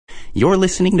You're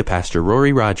listening to Pastor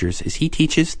Rory Rodgers as he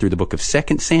teaches through the book of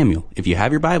 2 Samuel. If you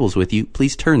have your Bibles with you,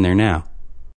 please turn there now.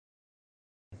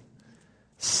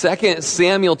 2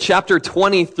 Samuel chapter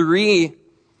 23.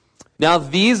 Now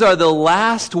these are the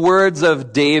last words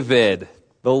of David.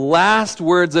 The last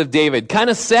words of David. Kind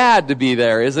of sad to be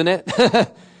there, isn't it?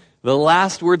 The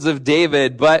last words of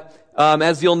David. But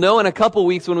as you'll know in a couple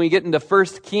weeks when we get into 1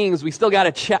 Kings, we still got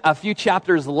a few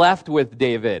chapters left with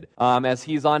David as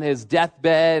he's on his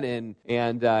deathbed and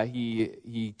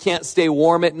he can't stay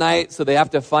warm at night, so they have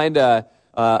to find a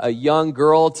young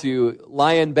girl to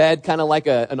lie in bed, kind of like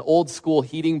an old school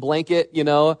heating blanket,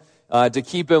 to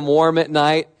keep him warm at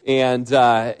night.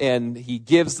 And he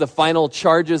gives the final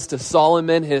charges to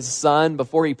Solomon, his son,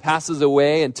 before he passes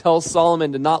away, and tells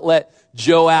Solomon to not let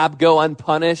Joab go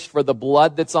unpunished for the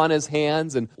blood that's on his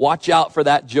hands, and watch out for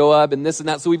that Joab and this and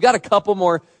that. So we've got a couple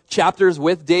more chapters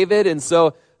with David, and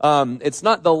so it's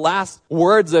not the last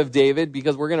words of David,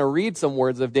 because we're going to read some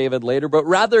words of David later, but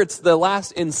rather it's the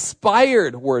last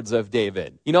inspired words of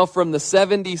David. From the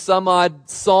 70 some odd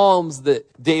Psalms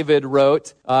that David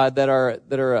wrote that are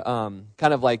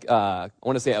kind of like, I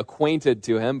want to say acquainted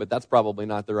to him, but that's probably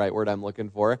not the right word I'm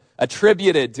looking for.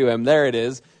 Attributed to him, there it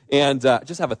is. And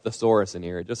just have a thesaurus in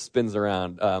here. It just spins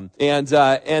around. And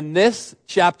this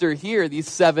chapter here, these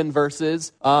 7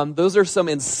 verses, those are some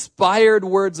inspired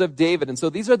words of David. And so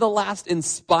these are the last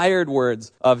inspired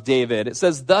words of David. It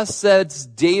says, "Thus says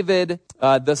David,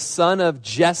 the son of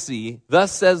Jesse,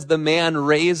 thus says the man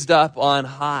raised up on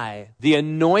high, the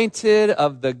anointed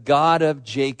of the God of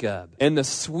Jacob, and the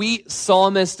sweet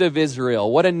psalmist of Israel."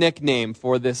 What a nickname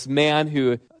for this man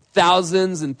who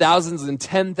thousands and thousands and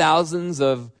 10,000s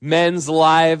of men's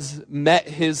lives met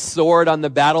his sword on the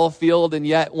battlefield, and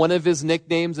yet one of his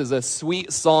nicknames is a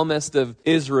sweet psalmist of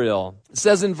Israel. It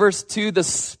says in verse 2, "The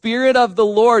Spirit of the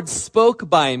Lord spoke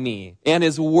by me, and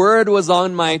his word was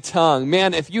on my tongue."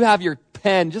 Man, if you have your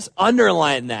pen, just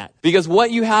underline that, because what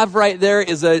you have right there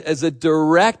is a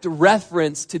direct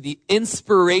reference to the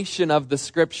inspiration of the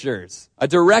scriptures, a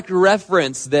direct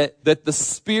reference that the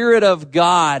Spirit of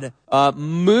God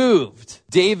moved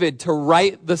David to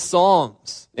write the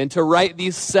Psalms and to write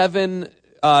these seven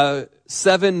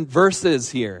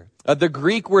verses here. The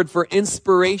Greek word for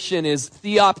inspiration is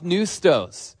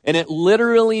theopneustos, and it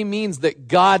literally means that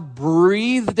God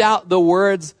breathed out the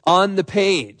words on the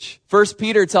page. 1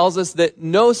 Peter tells us that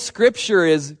no scripture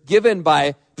is given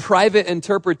by private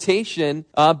interpretation,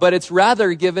 but it's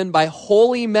rather given by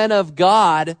holy men of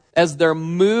God as they're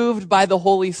moved by the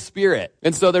Holy Spirit.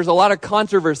 And so there's a lot of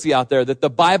controversy out there that the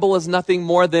Bible is nothing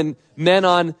more than men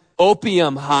on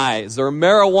opium highs or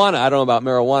marijuana. I don't know about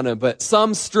marijuana, but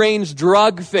some strange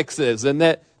drug fixes, and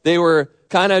that they were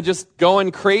kind of just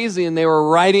going crazy and they were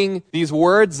writing these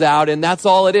words out, and that's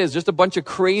all it is, just a bunch of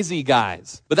crazy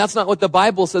guys. But that's not what the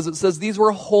Bible says. It says these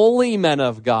were holy men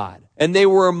of God, and they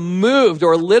were moved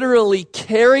or literally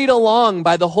carried along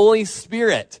by the Holy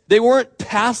Spirit. They weren't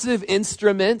passive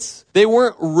instruments. They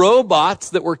weren't robots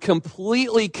that were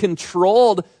completely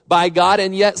controlled by God,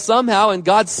 and yet somehow in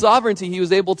God's sovereignty, he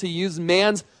was able to use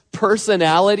man's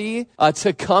personality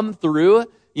to come through.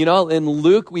 In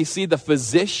Luke, we see the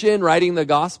physician writing the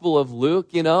Gospel of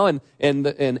Luke, and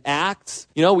in Acts,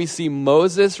 we see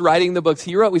Moses writing the books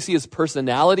he wrote. We see his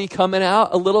personality coming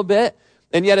out a little bit.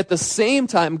 And yet at the same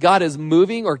time, God is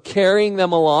moving or carrying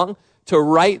them along to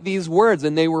write these words.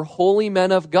 And they were holy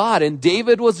men of God. And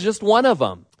David was just one of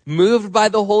them, moved by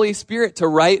the Holy Spirit to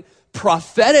write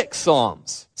prophetic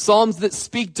psalms that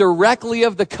speak directly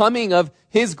of the coming of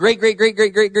his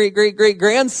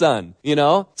great-great-great-great-great-great-great-great-grandson.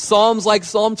 Psalms like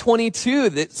Psalm 22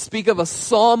 that speak of a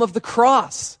psalm of the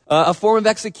cross, a form of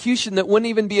execution that wouldn't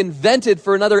even be invented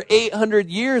for another 800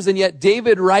 years. And yet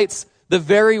David writes the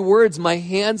very words, "My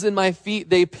hands and my feet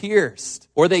they pierced,"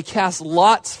 or "they cast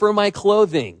lots for my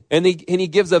clothing." And he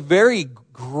gives a very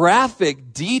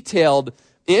graphic, detailed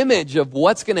image of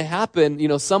what's going to happen,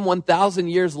 some 1,000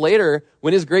 years later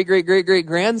when his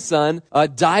great-great-great-great-grandson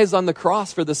dies on the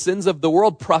cross for the sins of the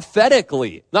world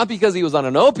prophetically. Not because he was on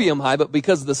an opium high, but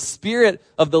because the Spirit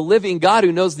of the living God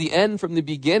who knows the end from the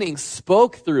beginning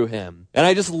spoke through him. And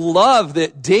I just love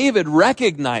that David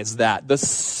recognized that. The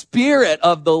Spirit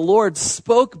of the Lord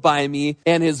spoke by me,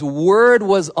 and his word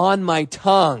was on my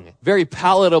tongue. Very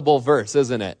palatable verse,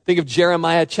 isn't it? Think of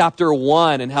Jeremiah chapter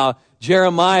 1 and how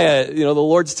Jeremiah, the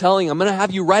Lord's telling him, "I'm going to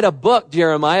have you write a book,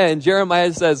 Jeremiah." And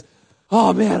Jeremiah says,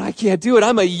 "Oh man, I can't do it.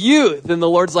 I'm a youth." And the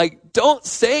Lord's like, "Don't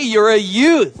say you're a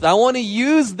youth. I want to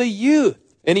use the youth."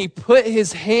 And he put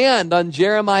his hand on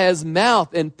Jeremiah's mouth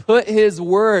and put his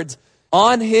words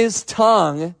on his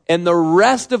tongue, and the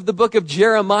rest of the book of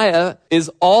Jeremiah is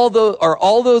all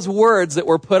those words that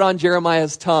were put on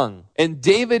Jeremiah's tongue. And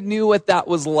David knew what that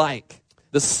was like.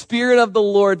 The Spirit of the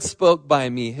Lord spoke by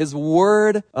me. His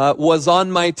word was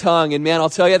on my tongue. And man, I'll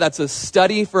tell you, that's a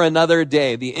study for another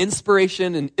day. The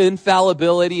inspiration and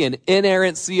infallibility and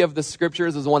inerrancy of the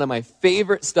scriptures is one of my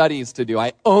favorite studies to do.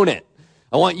 I own it.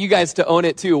 I want you guys to own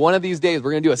it too. One of these days,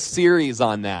 we're going to do a series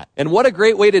on that. And what a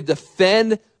great way to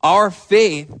defend our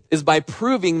faith is by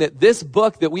proving that this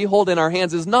book that we hold in our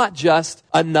hands is not just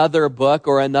another book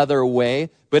or another way,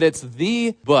 but it's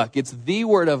the book. It's the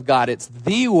Word of God. It's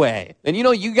the way. And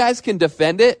you guys can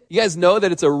defend it. You guys know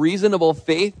that it's a reasonable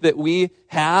faith that we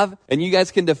have, and you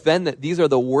guys can defend that these are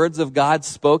the words of God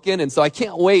spoken. And so I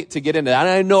can't wait to get into that. And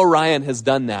I know Ryan has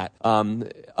done that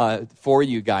for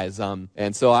you guys.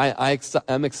 And so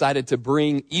I'm excited to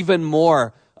bring even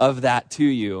more of that to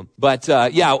you. But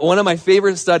one of my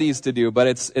favorite studies to do, but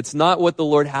it's not what the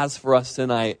Lord has for us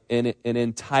tonight in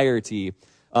entirety.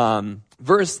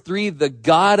 Verse 3, the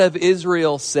God of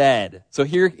Israel said. So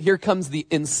here comes the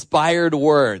inspired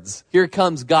words. Here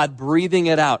comes God breathing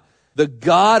it out. The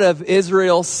God of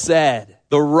Israel said.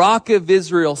 The rock of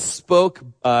Israel spoke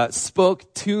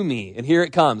to me. And here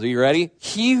it comes. Are you ready?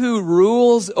 He who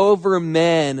rules over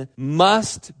men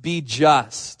must be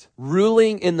just,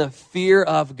 ruling in the fear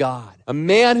of God. A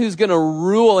man who's going to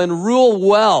rule and rule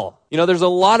well. There's a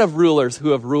lot of rulers who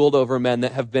have ruled over men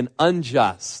that have been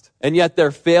unjust. And yet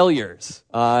they're failures.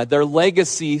 Their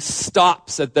legacy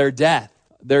stops at their death.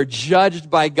 They're judged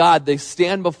by God. They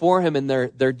stand before him and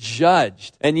they're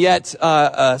judged. And yet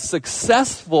a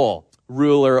successful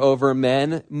ruler over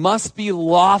men must be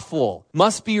lawful,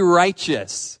 must be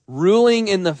righteous, ruling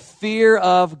in the fear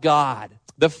of God.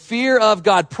 The fear of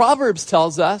God. Proverbs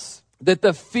tells us that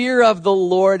the fear of the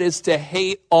Lord is to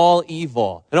hate all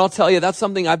evil. And I'll tell you, that's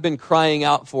something I've been crying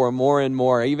out for more and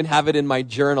more. I even have it in my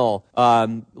journal.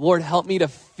 Lord, help me to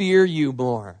fear you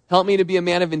more. Help me to be a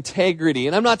man of integrity.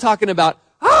 And I'm not talking about,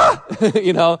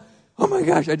 oh my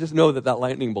gosh, I just know that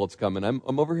lightning bolt's coming.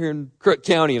 I'm over here in Crook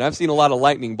County, and I've seen a lot of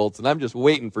lightning bolts, and I'm just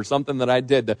waiting for something that I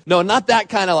did. No, not that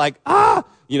kind of like,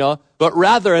 but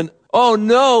rather oh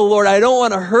no, Lord, I don't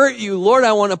want to hurt you. Lord,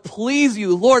 I want to please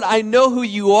you. Lord, I know who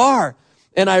you are,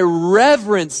 and I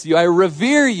reverence you. I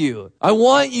revere you. I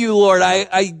want you, Lord.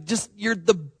 You're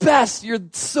the best. You're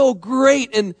so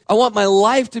great, and I want my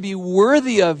life to be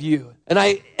worthy of you.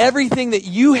 And everything that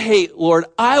you hate, Lord,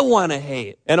 I want to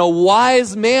hate. And a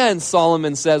wise man,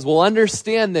 Solomon says, will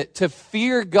understand that to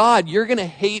fear God, you're going to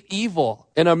hate evil.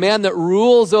 And a man that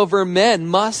rules over men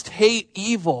must hate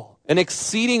evil. An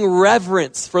exceeding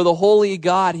reverence for the holy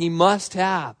God he must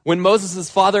have. When Moses'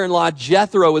 father-in-law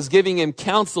Jethro was giving him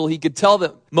counsel, he could tell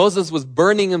that Moses was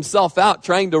burning himself out,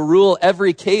 trying to rule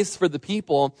every case for the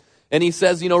people. And he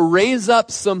says, raise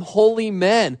up some holy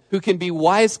men who can be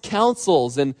wise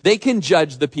counsels, and they can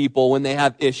judge the people when they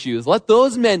have issues. Let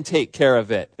those men take care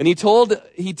of it. And he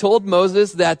told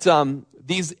Moses that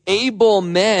these able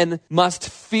men must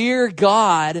fear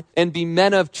God and be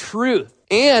men of truth.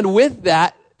 And with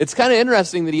that, it's kind of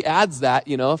interesting that he adds that,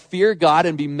 fear God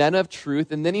and be men of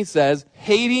truth. And then he says,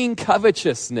 hating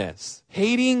covetousness,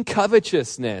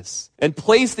 and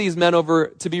place these men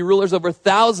to be rulers over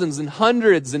thousands and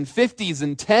hundreds and fifties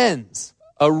and tens.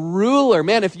 A ruler,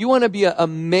 man, if you want to be a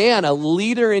man, a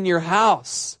leader in your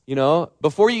house,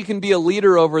 before you can be a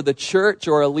leader over the church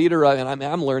or a leader, and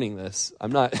I'm learning this.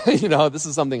 I'm not, this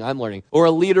is something I'm learning. Or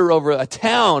a leader over a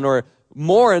town or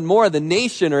more and more the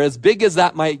nation, or as big as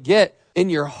that might get. In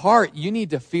your heart, you need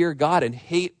to fear God and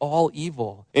hate all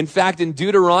evil. In fact, in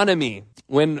Deuteronomy,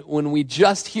 when we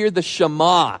just hear the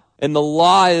Shema and the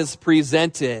law is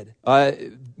presented,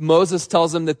 Moses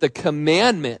tells them that the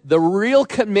commandment, the real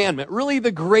commandment, really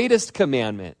the greatest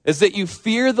commandment, is that you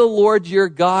fear the Lord your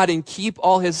God and keep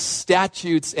all his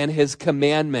statutes and his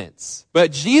commandments.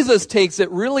 But Jesus takes it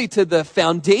really to the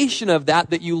foundation of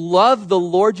that you love the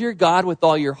Lord your God with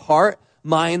all your heart,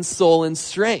 mind, soul, and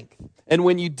strength. And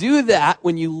when you do that,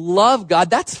 when you love God,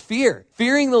 that's fear.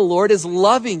 Fearing the Lord is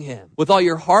loving him with all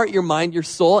your heart, your mind, your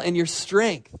soul, and your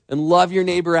strength. And love your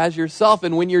neighbor as yourself.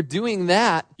 And when you're doing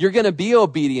that, you're going to be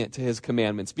obedient to his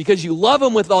commandments because you love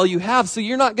him with all you have. So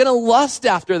you're not going to lust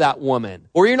after that woman,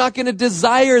 or you're not going to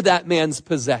desire that man's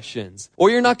possessions, or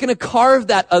you're not going to carve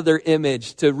that other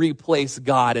image to replace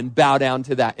God and bow down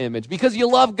to that image because you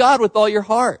love God with all your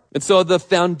heart. And so the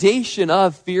foundation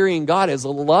of fearing God is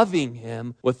loving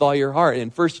him with all your heart. heart.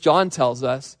 And 1 John tells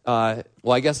us, I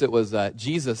guess it was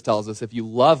Jesus tells us, if you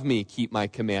love me, keep my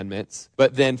commandments.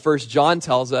 But then 1 John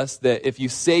tells us that if you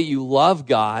say you love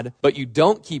God, but you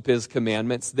don't keep his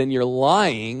commandments, then you're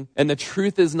lying and the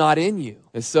truth is not in you.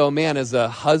 And so, man, as a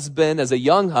husband, as a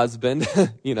young husband,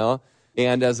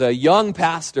 and as a young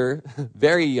pastor,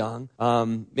 very young,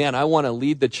 man, I want to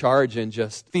lead the charge in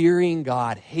just fearing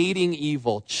God, hating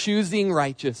evil, choosing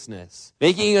righteousness,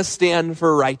 making a stand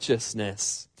for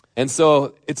righteousness. And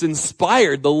so it's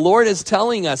inspired. The Lord is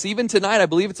telling us, even tonight, I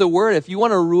believe it's a word, if you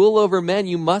want to rule over men,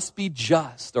 you must be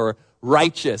just or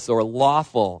righteous or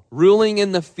lawful, ruling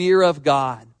in the fear of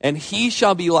God. And he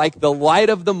shall be like the light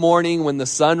of the morning when the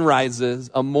sun rises,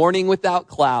 a morning without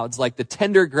clouds, like the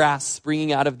tender grass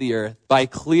springing out of the earth, by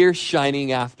clear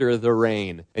shining after the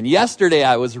rain. And yesterday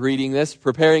I was reading this,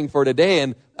 preparing for today,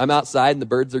 and I'm outside and the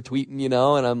birds are tweeting,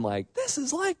 and I'm like, this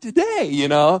is like today,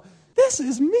 this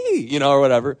is me, or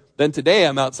whatever. Then today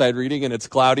I'm outside reading and it's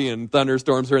cloudy and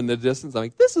thunderstorms are in the distance. I'm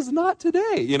like, this is not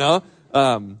today,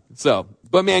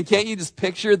 But man, can't you just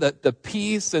picture the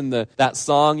peace and that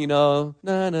song, na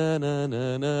na na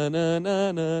na na na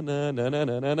na na na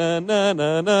na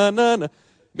na na na.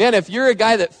 Man, if you're a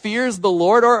guy that fears the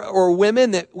Lord, or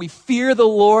women that we fear the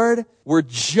Lord, we're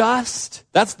just,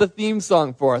 that's the theme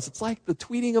song for us. It's like the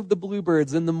tweeting of the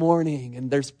bluebirds in the morning, and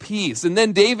there's peace. And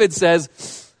then David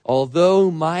says,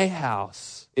 although my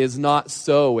house is not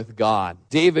so with God.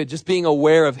 David just being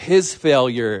aware of his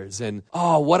failures and,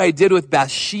 what I did with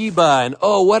Bathsheba and,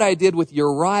 what I did with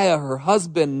Uriah, her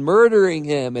husband, murdering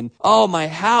him and, my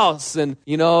house and,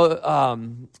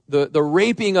 the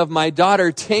raping of my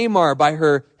daughter Tamar by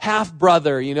her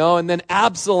half-brother, and then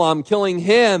Absalom killing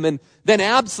him and then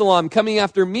Absalom coming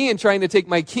after me and trying to take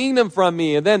my kingdom from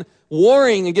me and then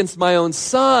warring against my own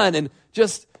son and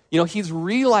just, he's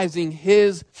realizing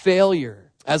his failure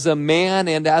as a man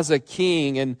and as a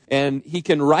king, and he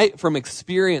can write from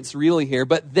experience really here,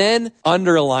 but then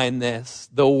underline this,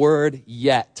 the word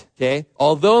yet, okay?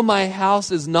 Although my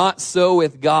house is not so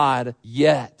with God,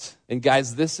 yet. And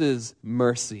guys, this is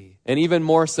mercy. And even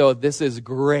more so, this is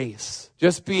grace.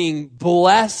 Just being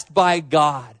blessed by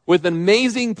God with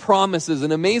amazing promises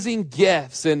and amazing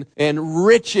gifts and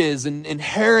riches and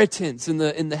inheritance in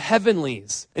the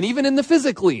heavenlies and even in the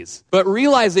physicalies. But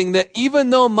realizing that even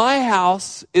though my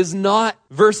house is not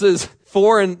verses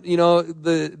 4 and,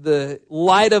 the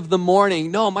light of the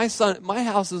morning. No, my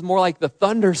house is more like the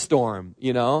thunderstorm,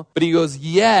 But he goes,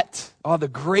 yet, the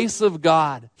grace of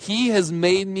God. He has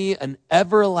made me an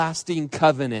everlasting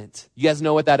covenant. You guys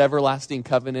know what that everlasting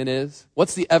covenant is?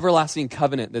 What's the everlasting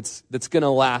covenant that's going to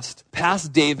last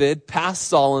past David, past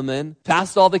Solomon,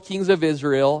 past all the kings of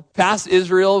Israel, past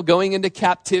Israel going into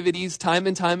captivities time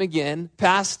and time again,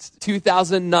 past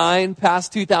 2009,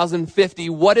 past 2050?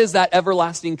 What is that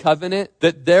everlasting covenant?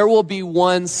 That there will be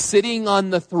one sitting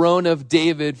on the throne of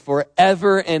David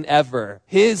forever and ever.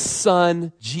 His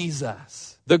son,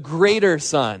 Jesus. The greater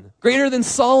son, greater than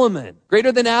Solomon,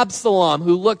 greater than Absalom,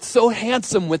 who looked so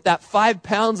handsome with that 5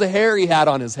 pounds of hair he had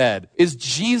on his head, is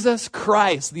Jesus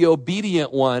Christ, the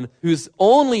obedient one, who's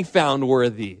only found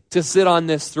worthy to sit on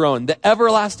this throne. The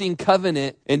everlasting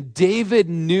covenant, and David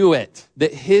knew it,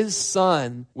 that his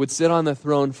son would sit on the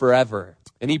throne forever.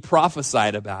 And he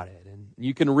prophesied about it. And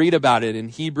you can read about it in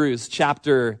Hebrews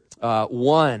chapter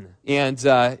 1.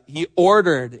 And he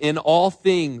ordered in all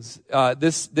things,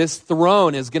 this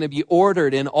throne is going to be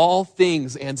ordered in all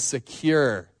things and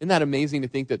secure. Isn't that amazing to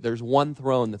think that there's one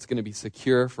throne that's going to be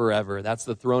secure forever? That's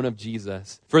the throne of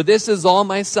Jesus. For this is all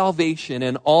my salvation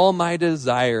and all my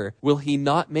desire. Will he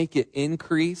not make it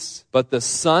increase? But the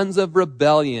sons of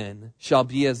rebellion shall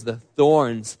be as the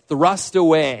thorns thrust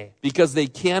away, because they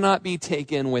cannot be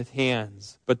taken with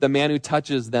hands. But the man who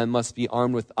touches them must be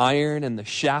armed with iron and the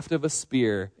shaft of a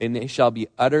spear, and they shall be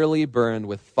utterly burned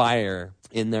with fire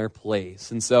in their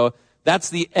place. And so that's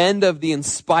the end of the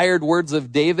inspired words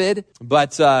of David.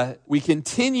 But we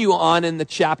continue on in the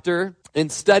chapter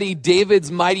and study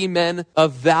David's mighty men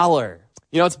of valor.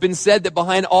 It's been said that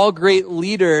behind all great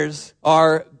leaders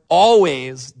are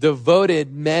always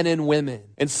devoted men and women.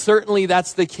 And certainly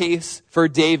that's the case for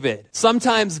David.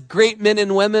 Sometimes great men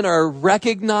and women are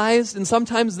recognized and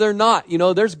sometimes they're not.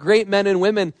 There's great men and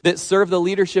women that serve the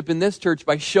leadership in this church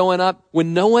by showing up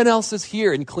when no one else is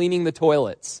here and cleaning the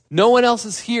toilets. No one else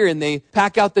is here and they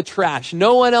pack out the trash.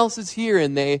 No one else is here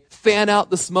and they fan out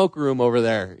the smoke room over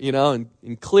there,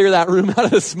 and clear that room out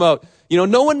of the smoke.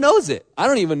 No one knows it. I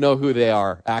don't even know who they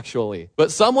are, actually.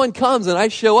 But someone comes and I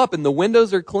show up and the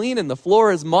windows are clean and the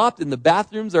floor is mopped and the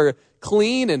bathrooms are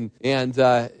clean and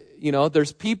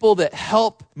there's people that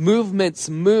help movements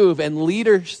move and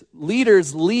leaders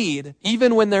lead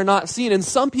even when they're not seen. And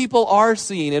some people are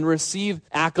seen and receive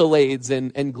accolades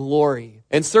and glory.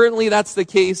 And certainly that's the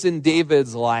case in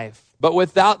David's life. But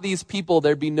without these people,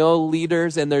 there'd be no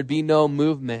leaders and there'd be no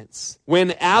movements.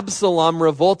 When Absalom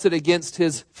revolted against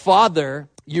his father,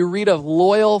 you read of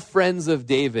loyal friends of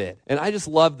David. And I just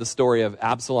love the story of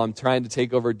Absalom trying to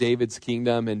take over David's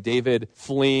kingdom and David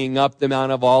fleeing up the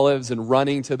Mount of Olives and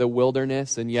running to the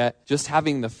wilderness, and yet just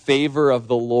having the favor of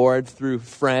the Lord through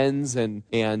friends and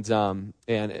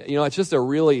it's just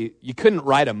you couldn't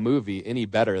write a movie any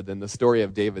better than the story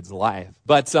of David's life.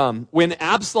 But when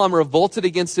Absalom revolted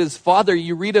against his father,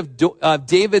 you read of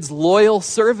David's loyal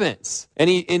servants. And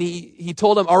he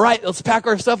told them, all right, let's pack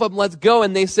our stuff up and let's go.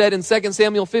 And they said in 2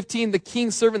 Samuel 15, the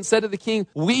king's servant said to the king,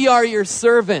 we are your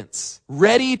servants,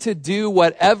 ready to do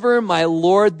whatever my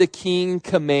lord the king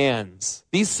commands.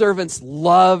 These servants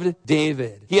loved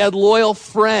David. He had loyal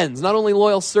friends, not only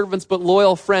loyal servants, but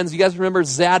loyal friends. You guys remember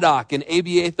Zadok and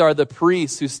Abiathar, the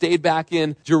priests who stayed back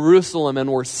in Jerusalem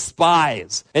and were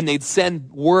spies. And they'd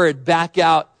send word back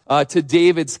out to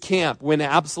David's camp when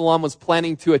Absalom was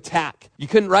planning to attack. You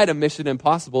couldn't write a Mission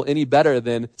Impossible any better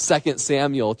than 2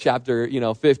 Samuel chapter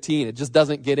 15. It just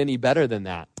doesn't get any better than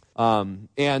that.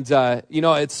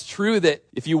 It's true that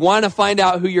if you want to find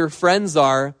out who your friends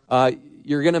are,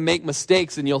 you're going to make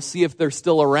mistakes and you'll see if they're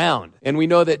still around. And we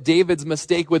know that David's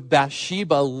mistake with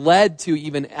Bathsheba led to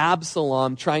even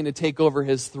Absalom trying to take over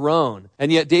his throne.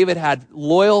 And yet David had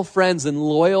loyal friends and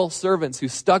loyal servants who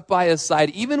stuck by his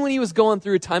side even when he was going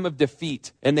through a time of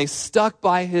defeat. And they stuck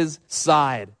by his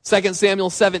side. 2 Samuel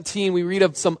 17, we read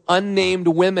of some unnamed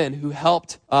women who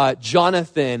helped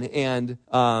Jonathan and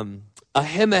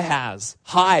Ahimaaz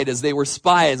hide as they were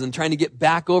spies and trying to get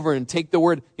back over and take the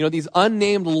word. These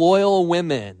unnamed loyal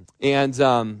women.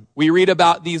 And we read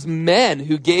about these men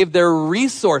who gave their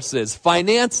resources,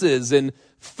 finances, and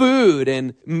food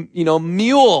and,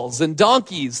 mules and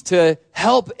donkeys to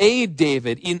help aid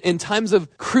David in times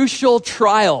of crucial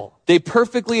trial. They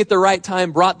perfectly at the right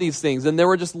time brought these things, and they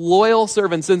were just loyal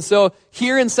servants. And so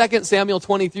here in 2 Samuel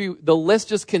 23, the list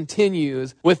just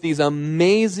continues with these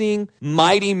amazing,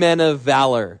 mighty men of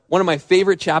valor. One of my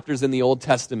favorite chapters in the Old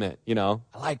Testament. I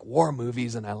like war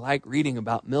movies and I like reading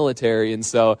about military. And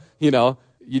so, you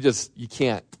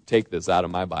can't take this out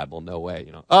of my Bible. No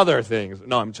way. Other things.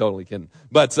 No, I'm totally kidding.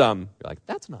 But you're like,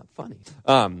 that's not funny.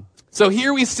 So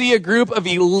here we see a group of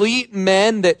elite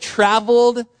men that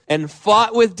traveled and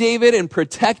fought with David and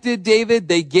protected David.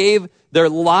 They gave their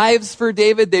lives for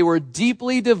David. They were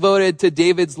deeply devoted to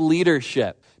David's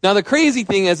leadership. Now, the crazy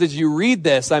thing is, as you read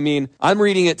this, I'm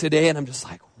reading it today and I'm just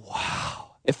like, wow.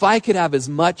 If I could have as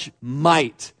much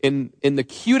might in the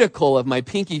cuticle of my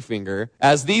pinky finger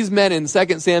as these men in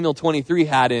 2 Samuel 23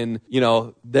 had in,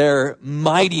 their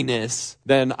mightiness,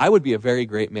 then I would be a very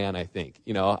great man, I think.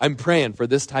 I'm praying for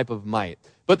this type of might.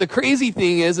 But the crazy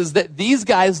thing is that these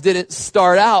guys didn't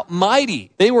start out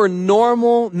mighty. They were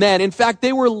normal men. In fact,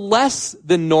 they were less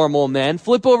than normal men.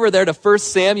 Flip over there to 1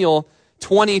 Samuel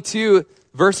 22,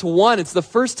 verse 1. It's the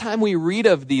first time we read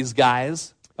of these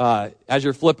guys. As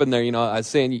you're flipping there, I was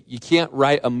saying you can't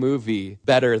write a movie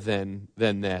better than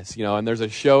this, and there's a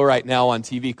show right now on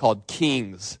TV called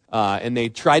Kings, and they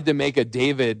tried to make a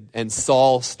David and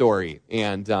Saul story,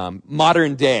 and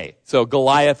modern day. So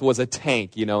Goliath was a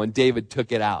tank, and David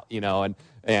took it out,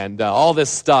 and all this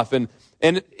stuff, and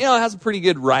it has pretty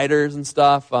good writers and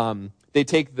stuff. They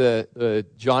take the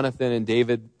Jonathan and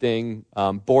David thing,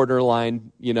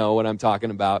 borderline, what I'm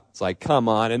talking about. It's like, come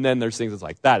on. And then there's things that's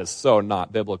like, that is so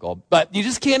not biblical. But you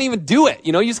just can't even do it.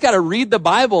 You just got to read the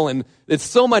Bible, and it's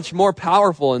so much more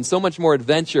powerful and so much more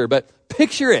adventure. But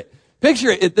picture it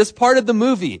at this part of the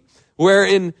movie where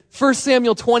in 1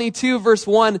 Samuel 22, verse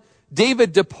 1,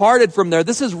 David departed from there.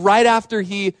 This is right after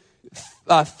he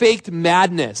faked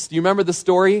madness. Do you remember the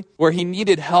story where he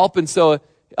needed help? And so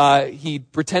he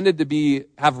pretended to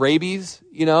have rabies,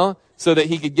 so that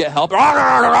he could get help.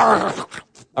 I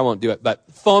won't do it, but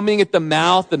foaming at the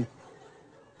mouth and,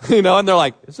 and they're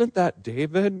like, isn't that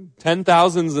David?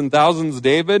 10,000s and thousands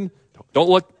David?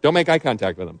 Don't make eye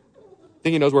contact with him. I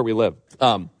think he knows where we live.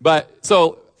 But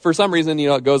so for some reason,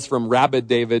 it goes from rabid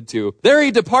David to there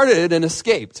he departed and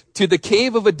escaped to the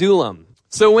cave of Adullam.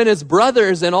 So when his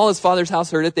brothers and all his father's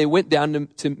house heard it, they went down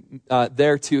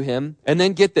there to him. And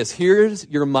then get this, here's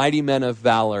your mighty men of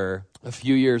valor a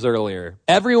few years earlier.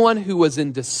 Everyone who was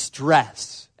in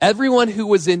distress, everyone who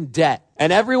was in debt,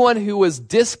 and everyone who was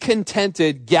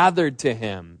discontented gathered to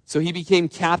him. So he became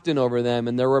captain over them,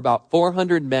 and there were about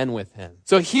 400 men with him.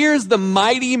 So here's the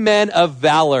mighty men of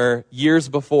valor years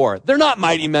before. They're not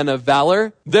mighty men of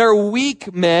valor. They're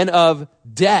weak men of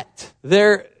debt.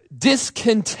 They're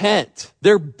discontent.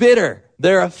 They're bitter.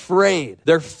 They're afraid.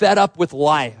 They're fed up with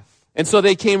life. And so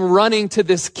they came running to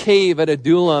this cave at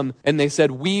Adullam, and they said,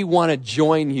 we want to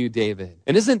join you, David.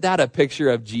 And isn't that a picture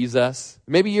of Jesus?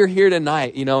 Maybe you're here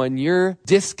tonight, and you're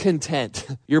discontent.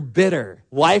 You're bitter.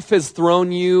 Life has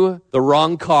thrown you the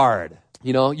wrong card.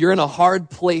 You're in a hard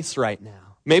place right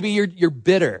now. Maybe you're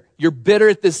bitter. You're bitter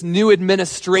at this new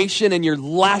administration, and you're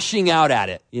lashing out at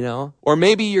it, Or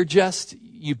maybe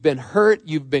you've been hurt,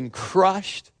 you've been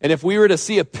crushed. And if we were to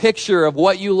see a picture of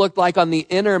what you looked like on the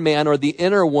inner man or the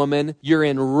inner woman, you're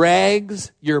in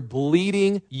rags, you're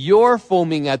bleeding, you're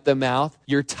foaming at the mouth,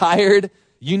 you're tired,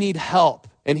 you need help.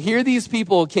 And here these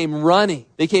people came running.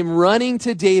 They came running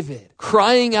to David,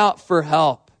 crying out for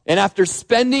help. And after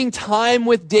spending time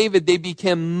with David, they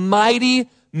became mighty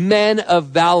men of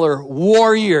valor,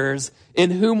 warriors, in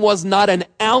whom was not an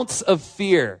ounce of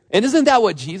fear. And isn't that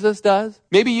what Jesus does?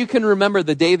 Maybe you can remember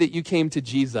the day that you came to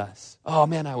Jesus. Oh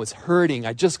man, I was hurting.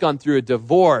 I just gone through a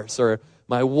divorce, or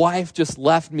my wife just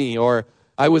left me, or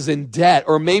I was in debt,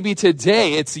 or maybe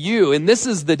today it's you and this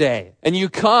is the day. And you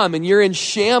come and you're in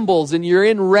shambles and you're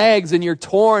in rags and you're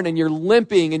torn and you're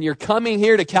limping and you're coming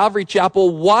here to Calvary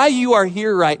Chapel. Why you are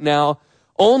here right now,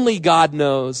 only God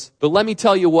knows. But let me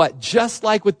tell you what, just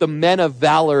like with the men of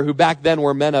valor, who back then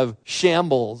were men of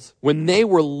shambles, when they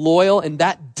were loyal, and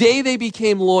that day they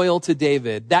became loyal to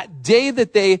David, that day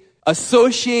that they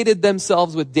associated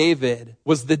themselves with David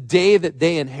was the day that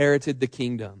they inherited the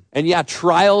kingdom. And yeah,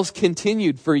 trials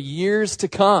continued for years to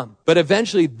come, but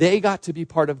eventually they got to be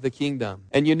part of the kingdom.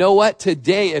 And you know what?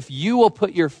 Today, if you will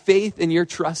put your faith and your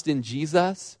trust in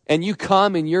Jesus, and you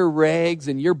come in your rags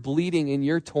and you're bleeding and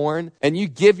you're torn, and you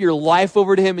give your life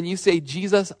over to him and you say,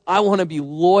 Jesus, I want to be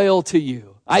loyal to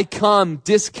you. I come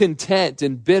discontent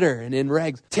and bitter and in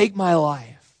rags. Take my life.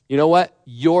 You know what?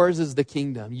 Yours is the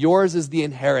kingdom. Yours is the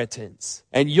inheritance.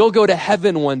 And you'll go to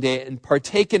heaven one day and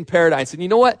partake in paradise. And you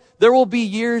know what? There will be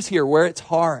years here where it's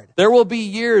hard. There will be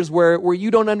years where you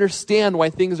don't understand why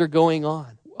things are going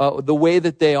on the way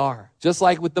that they are. Just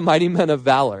like with the mighty men of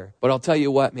valor. But I'll tell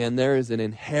you what, man, there is an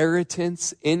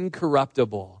inheritance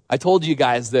incorruptible. I told you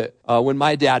guys that when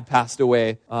my dad passed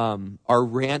away, our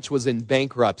ranch was in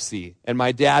bankruptcy. And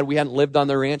my dad, we hadn't lived on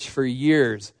the ranch for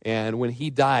years. And when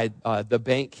he died, the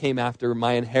bank came after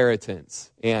my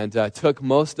inheritance and took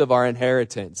most of our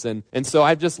inheritance. And so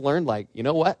I've just learned, you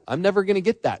know what? I'm never going to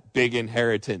get that big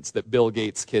inheritance that Bill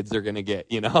Gates' kids are going to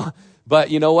get,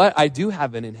 But you know what? I do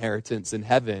have an inheritance in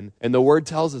heaven. And the word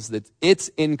tells us that it's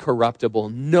incorruptible.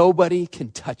 Nobody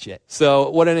can touch it. So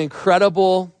what an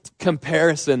incredible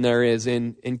comparison there is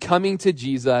in coming to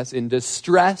Jesus in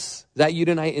distress. Is that you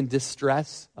tonight? In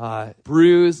distress,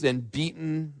 bruised and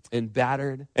beaten and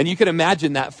battered. And you can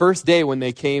imagine that first day when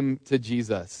they came to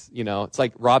Jesus. It's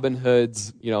like Robin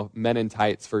Hood's, Men in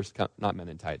Tights first, not Men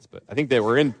in Tights, but I think they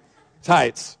were in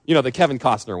tights. The Kevin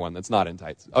Costner one that's not in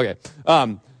tights. Okay.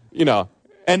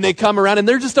 And they come around and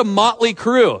they're just a motley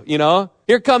crew,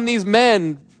 Here come these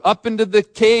men up into the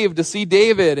cave to see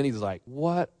David. And he's like,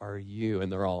 what are you?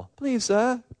 And they're all, please,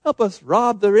 sir, help us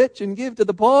rob the rich and give to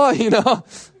the poor, He's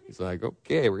like,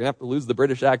 okay, we're going to have to lose the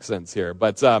British accents here.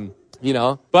 But,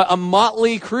 but a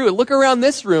motley crew. Look around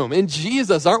this room. In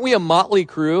Jesus, aren't we a motley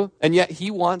crew? And yet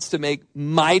he wants to make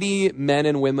mighty men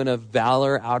and women of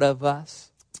valor out of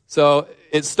us. So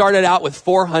it started out with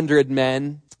 400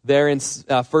 men. There in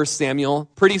 1 Samuel.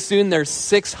 Pretty soon there's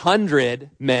 600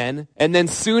 men. And then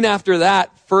soon after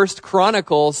that, 1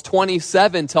 Chronicles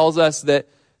 27 tells us that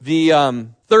the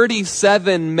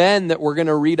 37 men that we're going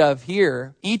to read of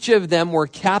here, each of them were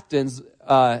captains.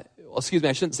 I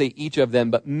shouldn't say each of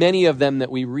them, but many of them that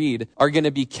we read are going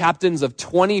to be captains of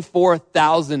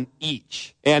 24,000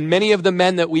 each. And many of the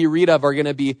men that we read of are going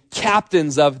to be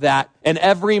captains of that. And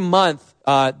every month,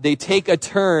 they take a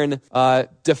turn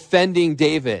defending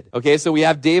David. Okay, so we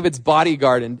have David's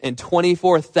bodyguard and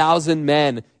 24,000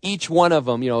 men, each one of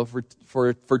them,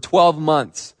 for 12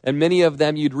 months. And many of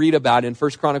them you'd read about in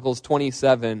 1 Chronicles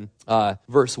 27,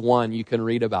 verse 1. You can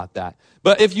read about that.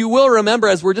 But if you will remember,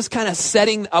 as we're just kind of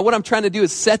setting, what I'm trying to do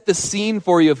is set the scene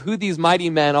for you of who these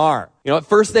mighty men are. At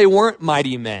first they weren't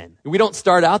mighty men. We don't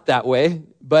start out that way,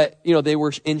 but, they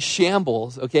were in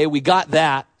shambles. Okay, we got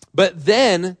that. But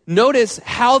then notice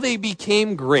how they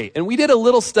became great. And we did a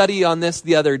little study on this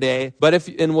the other day, but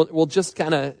we'll just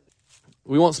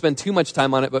we won't spend too much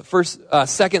time on it, but first, 2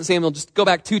 Samuel, just go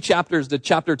back 2 chapters to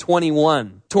chapter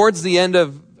 21. Towards the end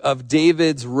of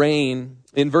David's reign,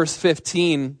 in verse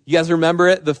 15. You guys remember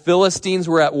it? The Philistines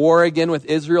were at war again with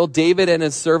Israel. David and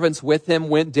his servants with him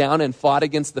went down and fought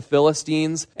against the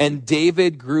Philistines, and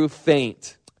David grew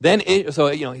faint.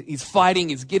 He's fighting,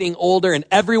 he's getting older, and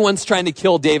everyone's trying to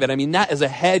kill David. I mean, that is a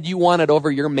head you wanted over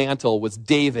your mantle was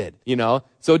David,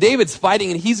 So David's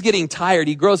fighting, and he's getting tired.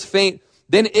 He grows faint.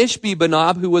 Then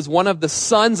Ishbi-Benob, who was one of the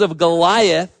sons of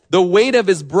Goliath, the weight of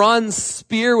his bronze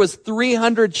spear was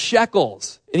 300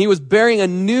 shekels, and he was bearing a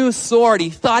new sword. He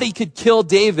thought he could kill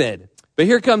David. But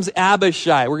here comes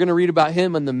Abishai. We're going to read about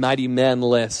him on the mighty men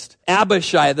list.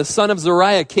 Abishai, the son of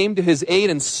Zeruiah, came to his aid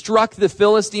and struck the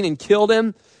Philistine and killed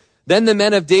him. Then the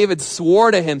men of David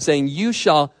swore to him, saying, "You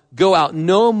shall go out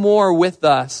no more with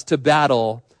us to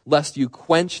battle, lest you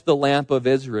quench the lamp of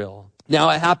Israel." Now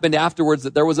it happened afterwards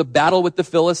that there was a battle with the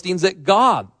Philistines at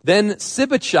Gob. Then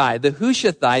Sibbachai, the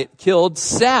Hushathite, killed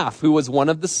Saph, who was one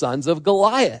of the sons of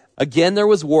Goliath. Again there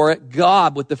was war at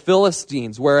Gob with the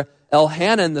Philistines, where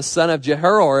Elhanan, the son of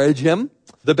Jehoiarib,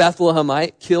 the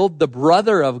Bethlehemite, killed the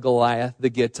brother of Goliath, the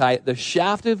Gittite, the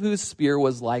shaft of whose spear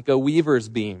was like a weaver's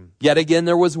beam. Yet again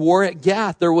there was war at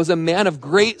Gath. There was a man of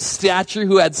great stature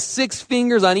who had 6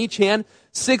 fingers on each hand,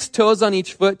 6 toes on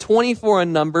each foot, 24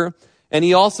 in number, and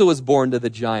he also was born to the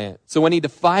giant. So when he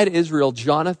defied Israel,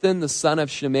 Jonathan, the son of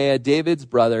Shemaiah, David's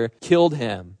brother, killed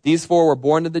him. These 4 were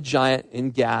born to the giant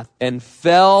in Gath and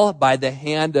fell by the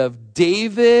hand of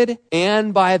David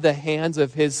and by the hands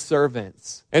of his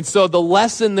servants. And so the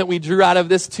lesson that we drew out of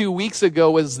this 2 weeks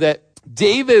ago was that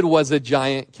David was a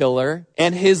giant killer,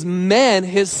 and his men,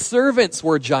 his servants,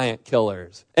 were giant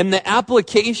killers. And the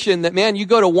application that, man, you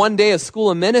go to one day of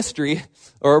school of ministry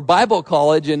or Bible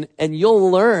college, and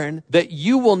you'll learn that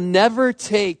you will never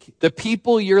take the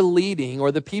people you're leading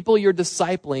or the people you're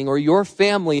discipling or your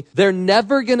family, they're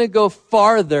never going to go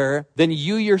farther than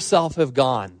you yourself have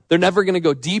gone. They're never going to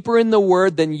go deeper in the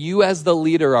word than you as the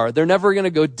leader are. They're never going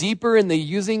to go deeper in the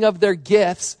using of their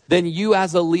gifts than you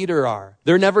as a leader are.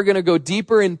 They're never going to go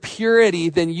deeper in purity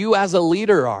than you as a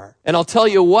leader are. And I'll tell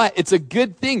you what, it's a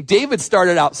good thing. David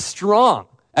started out strong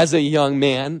as a young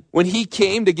man. When he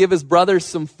came to give his brothers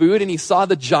some food and he saw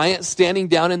the giant standing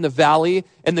down in the valley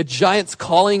and the giant's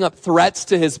calling up threats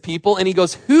to his people, and he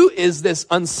goes, "Who is this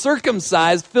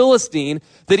uncircumcised Philistine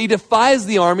that he defies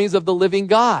the armies of the living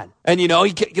God?" And he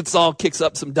kicks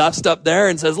up some dust up there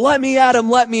and says, let me at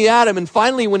him. And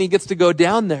finally, when he gets to go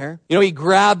down there, he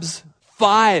grabs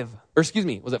 5. Or excuse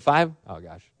me, was it 5? Oh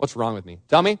gosh, what's wrong with me?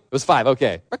 Tell me. It was 5,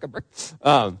 okay.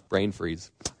 Brain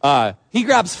freeze. He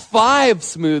grabs 5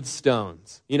 smooth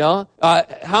stones,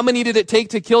 How many did it take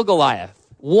to kill Goliath?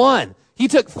 1. He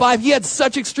took 5. He had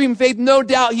such extreme faith, no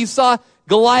doubt. He saw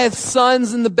Goliath's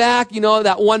sons in the back.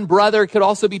 That one brother could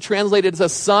also be translated as a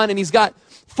son, and he's got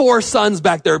 4 sons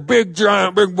back there, big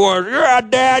giant, big boys. Yeah,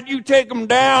 Dad, you take them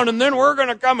down, and then we're going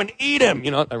to come and eat him.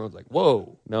 Everyone's like,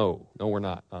 whoa, no, we're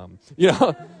not.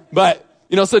 But,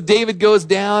 so David goes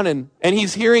down, and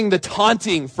he's hearing the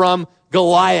taunting from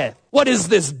Goliath. What is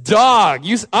this dog?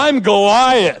 I'm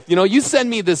Goliath. You send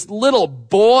me this little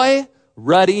boy,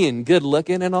 ruddy and good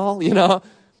looking and all,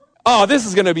 Oh, this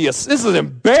is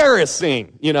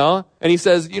embarrassing, And he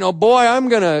says,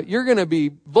 boy, you're going to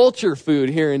be vulture food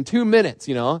here in 2 minutes,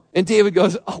 And David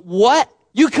goes, what?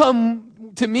 You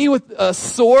come to me with a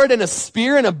sword and a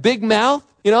spear and a big mouth,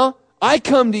 I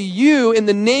come to you in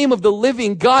the name of the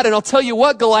living God, and I'll tell you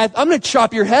what, Goliath, I'm going to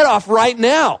chop your head off right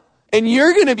now. And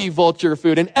you're going to be vulture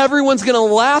food, and everyone's going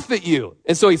to laugh at you.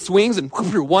 And so he swings, and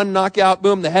one knockout,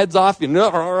 boom, the head's off,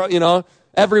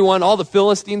 everyone, all the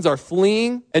Philistines are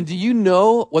fleeing. And do you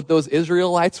know what those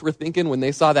Israelites were thinking when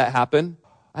they saw that happen?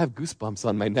 I have goosebumps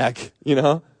on my neck,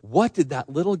 What did that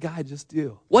little guy just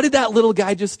do?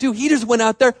 He just went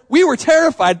out there. We were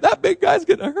terrified. That big guy's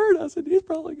going to hurt us, and he's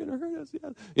probably going to hurt us.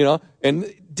 Yeah.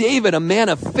 And David, a man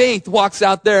of faith, walks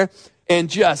out there and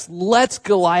just lets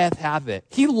Goliath have it.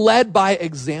 He led by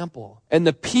example. And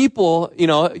the people,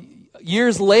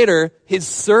 years later, his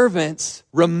servants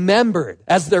remembered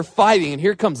as they're fighting. And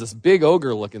here comes this big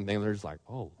ogre-looking thing. They're just like,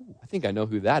 oh, I think I know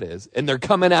who that is. And they're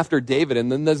coming after David.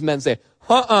 And then those men say,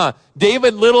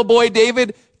 David, little boy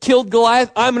David, killed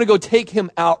Goliath. I'm going to go take him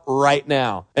out right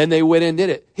now. And they went and did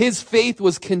it. His faith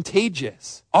was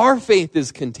contagious. Our faith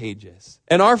is contagious.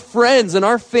 And our friends and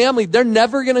our family, they're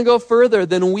never going to go further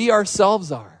than we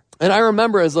ourselves are. And I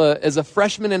remember as a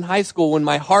freshman in high school when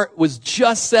my heart was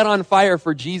just set on fire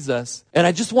for Jesus, and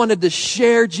I just wanted to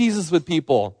share Jesus with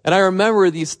people. And I remember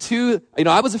these 2,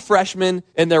 I was a freshman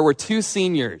and there were 2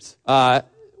 seniors.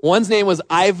 One's name was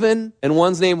Ivan and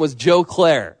one's name was Joe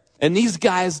Claire. And these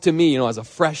guys, to me, as a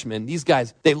freshman, these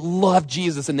guys, they loved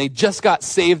Jesus, and they just got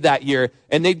saved that year,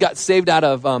 and they got saved out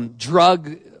of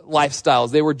drug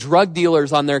lifestyles. They were drug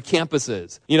dealers on their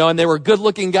campuses, and they were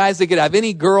good-looking guys. They could have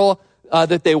any girl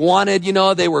that they wanted,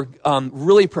 They were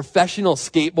really professional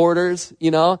skateboarders,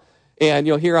 And,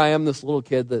 here I am, this little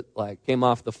kid that, came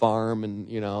off the farm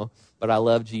and, but I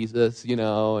love Jesus,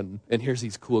 and here's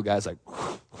these cool guys and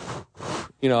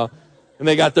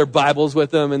they got their Bibles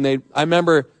with them. And I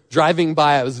remember driving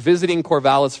by, I was visiting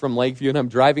Corvallis from Lakeview, and I'm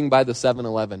driving by the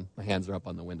 7-Eleven. My hands are up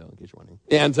on the window in case you're wondering.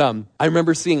 And I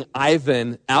remember seeing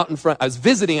Ivan out in front. I was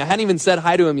visiting. I hadn't even said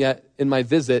hi to him yet in my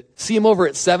visit. See him over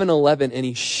at 7-Eleven, and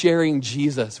he's sharing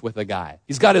Jesus with a guy.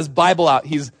 He's got his Bible out.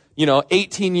 He's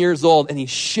 18 years old, and he's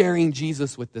sharing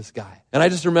Jesus with this guy. And I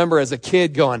just remember as a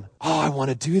kid going, oh, I want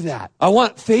to do that. I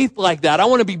want faith like that. I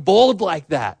want to be bold like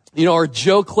that. Or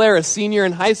Joe Clare, a senior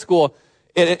in high school,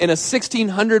 in a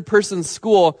 1,600-person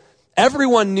school.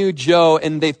 Everyone knew Joe,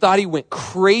 and they thought he went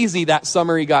crazy that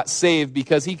summer he got saved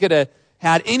because he could have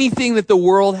had anything that the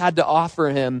world had to offer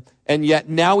him, and yet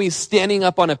now he's standing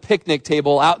up on a picnic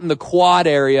table out in the quad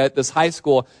area at this high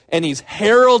school, and he's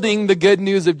heralding the good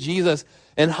news of Jesus.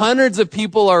 And hundreds of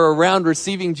people are around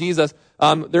receiving Jesus.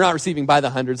 They're not receiving by the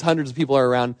hundreds. Hundreds of people are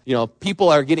around. People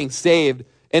are getting saved,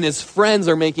 and his friends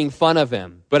are making fun of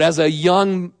him. But as a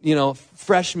young,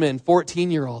 freshman,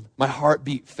 14-year-old, my heart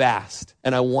beat fast,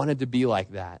 and I wanted to be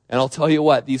like that. And I'll tell you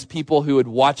what, these people who would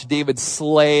watch David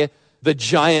slay the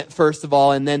giant, first of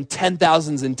all, and then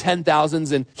 10,000s and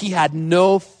 10,000s, and he had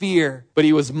no fear, but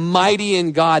he was mighty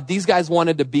in God. These guys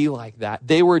wanted to be like that.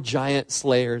 They were giant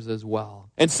slayers as well.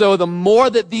 And so the more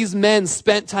that these men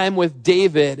spent time with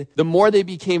David, the more they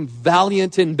became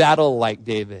valiant in battle like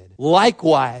David.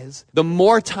 Likewise, the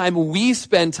more time we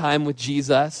spend time with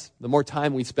Jesus, the more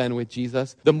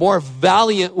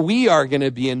valiant we are going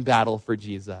to be in battle for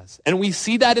Jesus. And we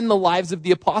see that in the lives of the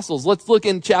apostles. Let's look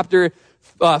in chapter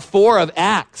 4 of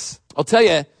Acts. I'll tell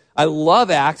you, I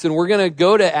love Acts, and we're going to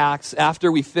go to Acts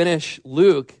after we finish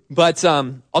Luke. But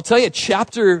I'll tell you,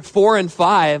 chapters 4 and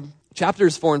 5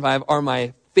 are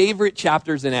my favorite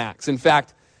chapters in Acts. In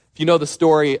fact, if you know the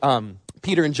story,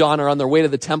 Peter and John are on their way to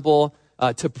the temple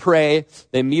to pray.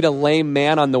 They meet a lame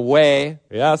man on the way.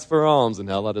 He asks for alms and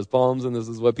held out his palms, and this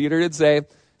is what Peter did say.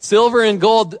 Silver and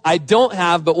gold I don't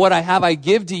have, but what I have I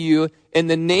give to you. In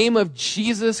the name of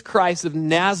Jesus Christ of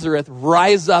Nazareth,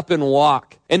 rise up and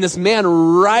walk. And this man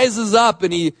rises up,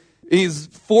 and he's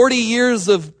 40 years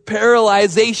of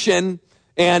paralyzation,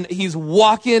 and he's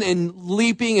walking and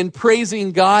leaping and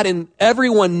praising God, and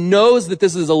everyone knows that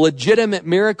this is a legitimate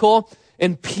miracle.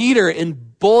 And Peter, in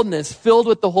boldness, filled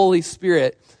with the Holy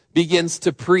Spirit, begins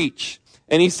to preach.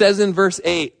 And he says in verse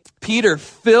 8, Peter,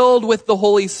 filled with the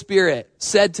Holy Spirit,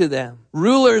 said to them,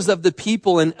 rulers of the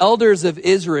people and elders of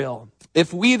Israel,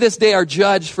 if we this day are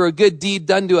judged for a good deed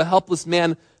done to a helpless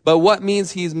man, by what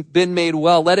means he's been made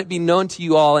well, let it be known to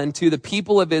you all and to the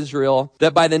people of Israel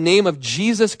that by the name of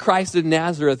Jesus Christ of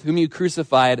Nazareth, whom you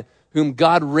crucified, whom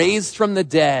God raised from the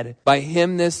dead, by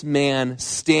him this man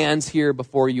stands here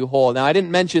before you whole. Now, I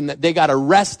didn't mention that they got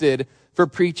arrested for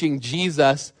preaching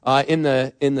Jesus in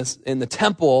the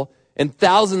temple, and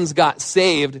thousands got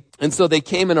saved, and so they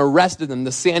came and arrested them.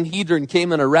 The Sanhedrin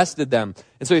came and arrested them.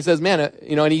 And so he says, man,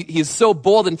 and he's so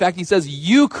bold. In fact, he says,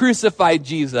 you crucified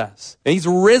Jesus. And he's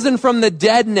risen from the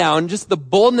dead now. And just the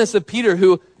boldness of Peter,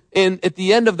 who at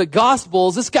the end of the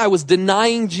Gospels, this guy was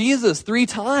denying Jesus 3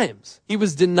 times. He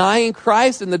was denying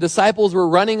Christ, and the disciples were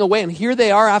running away. And here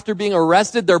they are after being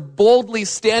arrested. They're boldly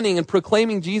standing and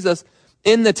proclaiming Jesus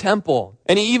in the temple.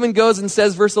 And he even goes and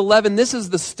says, verse 11, this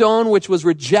is the stone which was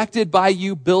rejected by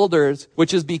you builders, which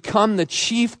has become the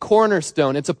chief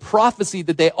cornerstone. It's a prophecy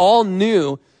that they all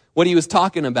knew what he was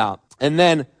talking about. And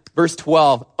then verse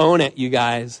 12, own it, you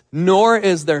guys. Nor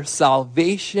is there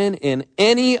salvation in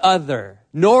any other.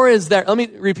 Let me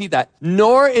repeat that.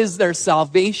 Nor is there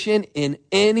salvation in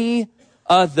any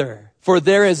other. For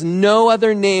there is no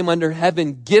other name under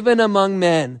heaven given among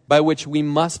men by which we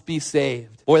must be saved.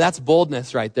 Boy, that's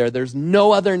boldness right there. There's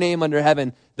no other name under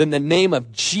heaven than the name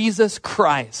of Jesus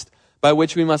Christ by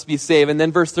which we must be saved. And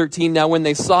then verse 13, now when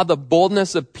they saw the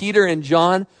boldness of Peter and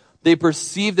John, they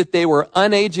perceived that they were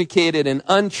uneducated and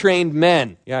untrained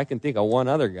men. Yeah, I can think of one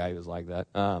other guy who's like that.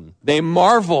 They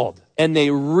marveled, and they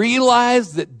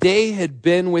realized that they had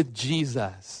been with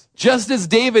Jesus. Just as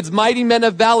David's mighty men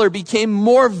of valor became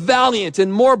more valiant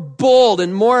and more bold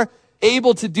and more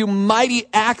able to do mighty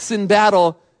acts in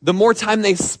battle, the more time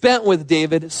they spent with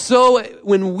David. So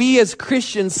when we as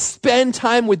Christians spend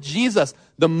time with Jesus,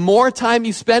 the more time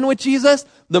you spend with Jesus,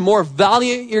 the more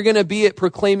valiant you're going to be at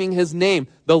proclaiming his name.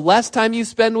 The less time you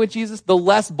spend with Jesus, the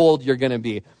less bold you're going to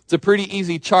be. It's a pretty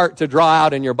easy chart to draw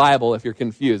out in your Bible if you're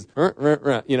confused.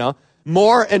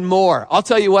 More and more. I'll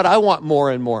tell you what, I want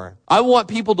more and more. I want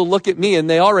people to look at me, and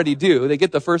they already do. They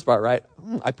get the first part right.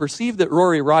 I perceive that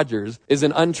Rory Rodgers is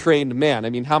an untrained man. I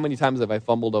mean, how many times have I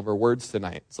fumbled over words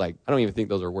tonight? It's like, I don't even think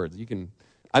those are words.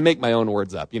 I make my own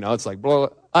words up. It's like,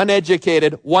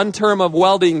 uneducated, 1 term of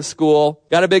welding school,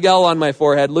 got a big L on my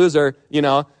forehead, loser,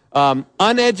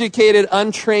 uneducated,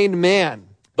 untrained man.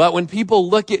 But when people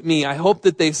look at me, I hope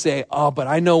that they say, oh, but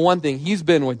I know one thing. He's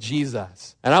been with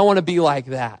Jesus. And I want to be like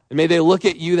that. And may they look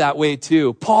at you that way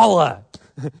too. Paula,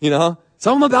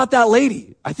 something about that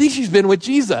lady. I think she's been with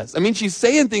Jesus. I mean, she's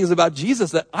saying things about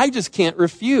Jesus that I just can't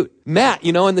refute. Matt,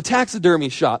 in the taxidermy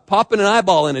shop, popping an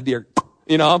eyeball in a deer.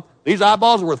 These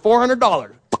eyeballs are worth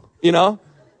 $400.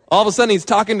 All of a sudden he's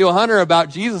talking to a hunter about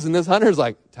Jesus, and this hunter's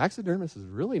like, taxidermist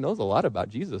really knows a lot about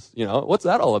Jesus. What's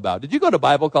that all about? Did you go to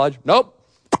Bible college? Nope.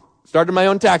 Started my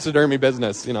own taxidermy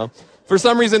business, For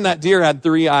some reason, that deer had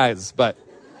 3 eyes, but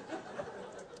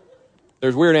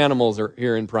there's weird animals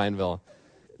here in Prineville.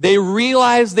 They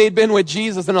realized they'd been with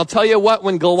Jesus, and I'll tell you what,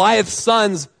 when Goliath's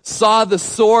sons saw the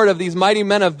sword of these mighty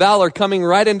men of valor coming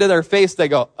right into their face, they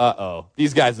go, uh-oh,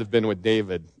 these guys have been with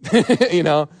David,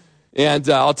 And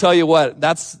I'll tell you what,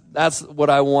 that's what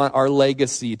I want our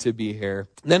legacy to be here.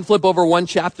 Then flip over 1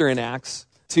 chapter in Acts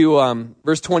to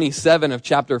verse 27 of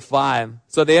chapter 5.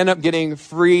 So they end up getting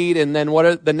freed, and then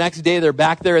the next day they're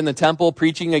back there in the temple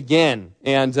preaching again.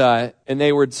 And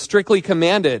they were strictly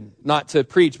commanded not to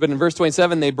preach. But in verse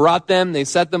 27, they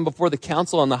set them before the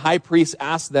council, and the high priest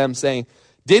asked them, saying,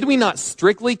 did we not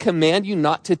strictly command you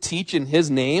not to teach in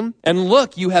his name? And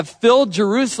look, you have filled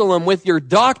Jerusalem with your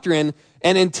doctrine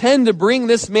and intend to bring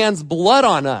this man's blood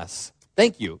on us.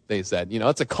 Thank you, they said.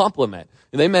 It's a compliment.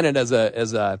 And they meant it as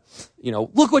a,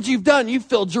 look what you've done. You've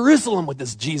filled Jerusalem with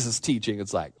this Jesus teaching.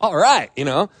 It's like, all right,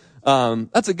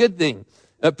 that's a good thing.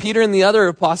 Peter and the other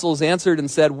apostles answered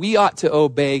and said, we ought to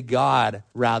obey God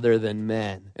rather than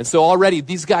men. And so already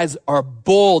these guys are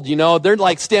bold, they're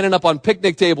like standing up on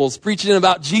picnic tables preaching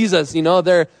about Jesus,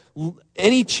 they're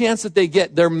any chance that they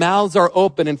get, their mouths are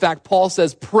open. In fact, Paul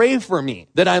says, pray for me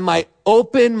that I might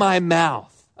open my mouth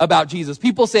about Jesus.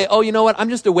 People say, oh, you know what? I'm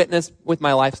just a witness with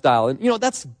my lifestyle. And,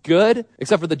 that's good,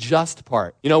 except for the just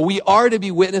part. We are to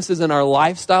be witnesses in our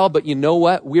lifestyle, but you know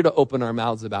what? We're to open our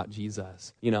mouths about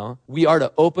Jesus. We are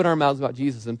to open our mouths about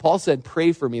Jesus. And Paul said,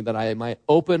 pray for me that I might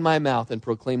open my mouth and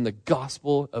proclaim the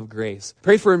gospel of grace.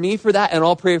 Pray for me for that, and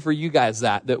I'll pray for you guys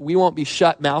that we won't be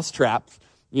shut mousetrapped,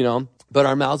 but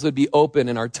our mouths would be open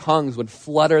and our tongues would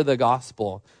flutter the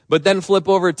gospel. But then flip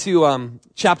over to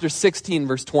chapter 16,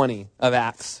 verse 20 of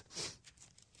Acts.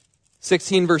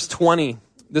 16, verse 20.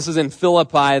 This is in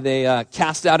Philippi. They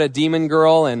cast out a demon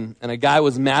girl, and a guy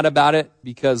was mad about it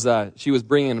because she was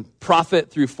bringing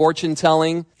profit through fortune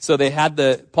telling. So they had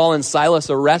Paul and Silas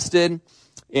arrested.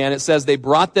 And it says they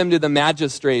brought them to the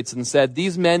magistrates and said,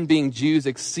 these men being Jews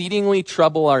exceedingly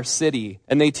trouble our city,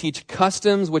 and they teach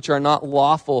customs which are not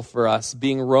lawful for us,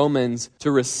 being Romans, to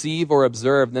receive or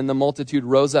observe. Then the multitude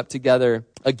rose up together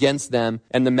against them,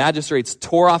 and the magistrates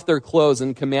tore off their clothes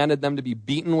and commanded them to be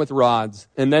beaten with rods.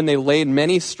 And then they laid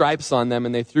many stripes on them,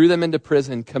 and they threw them into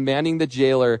prison, commanding the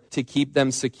jailer to keep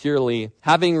them securely.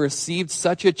 Having received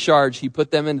such a charge, he put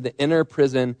them into the inner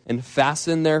prison and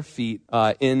fastened their feet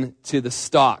into the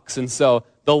stocks. And so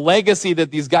the legacy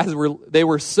that these guys they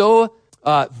were so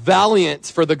valiant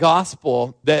for the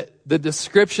gospel that the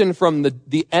description from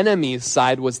the enemy's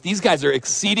side was, these guys are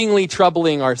exceedingly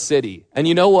troubling our city. And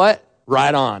you know what?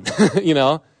 Right on.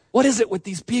 What is it with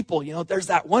these people? There's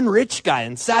that one rich guy,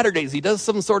 and Saturdays he does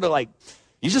some sort of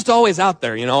he's just always out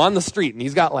there, on the street, and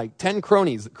he's got 10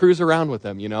 cronies that cruise around with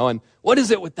him, and what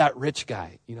is it with that rich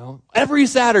guy, Every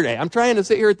Saturday, I'm trying to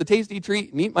sit here at the Tasty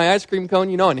Treat and eat my ice cream cone,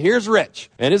 and here's Rich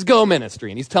and his Go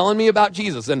ministry, and he's telling me about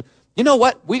Jesus, and you know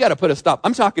what? We got to put a stop.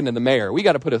 I'm talking to the mayor. We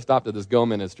got to put a stop to this Go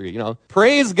ministry,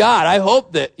 Praise God. I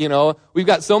hope that, we've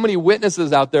got so many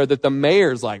witnesses out there that the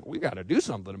mayor's like, we got to do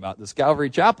something about this Calvary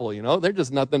Chapel, They're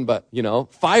just nothing but,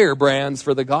 firebrands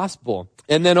for the gospel.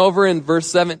 And then over in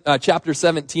chapter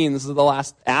 17, this is the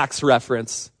last Acts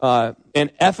reference, in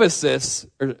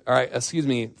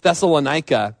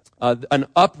Thessalonica, an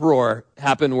uproar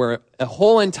happened where a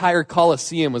whole entire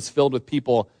Colosseum was filled with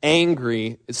people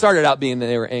angry. It started out being that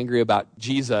they were angry about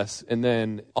Jesus, and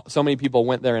then so many people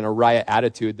went there in a riot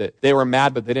attitude that they were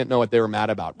mad, but they didn't know what they were mad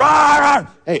about.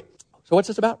 Hey, so what's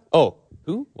this about? Oh,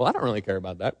 who? Well, I don't really care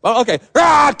about that. Oh, okay.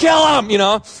 Kill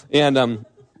him, And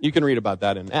You can read about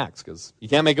that in Acts because you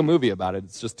can't make a movie about it.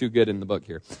 It's just too good in the book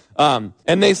here. And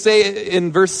they say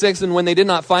in verse 6, and when they did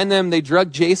not find them, they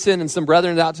dragged Jason and some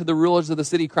brethren out to the rulers of the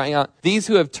city, crying out, "These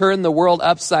who have turned the world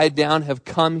upside down have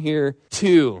come here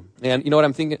too." And you know what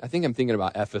I'm thinking? I think I'm thinking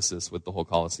about Ephesus with the whole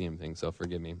Colosseum thing, so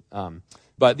forgive me.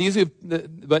 But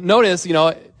notice,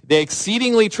 they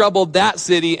exceedingly troubled that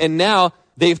city, and now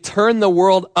they've turned the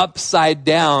world upside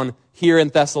down here in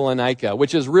Thessalonica,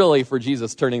 which is really for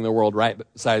Jesus turning the world right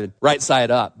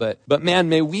side up. But man,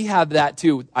 may we have that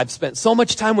too. I've spent so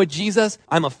much time with Jesus.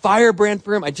 I'm a firebrand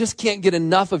for him. I just can't get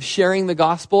enough of sharing the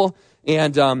gospel.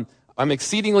 And I'm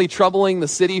exceedingly troubling the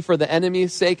city for the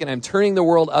enemy's sake, and I'm turning the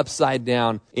world upside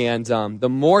down. And the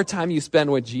more time you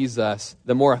spend with Jesus,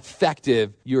 the more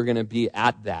effective you're going to be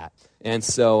at that. And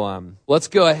so let's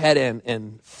go ahead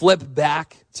and flip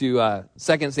back to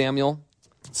 2 Samuel.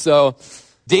 So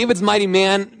David's mighty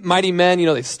men,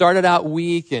 they started out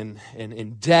weak and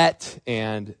in debt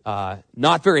and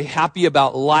not very happy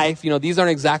about life. These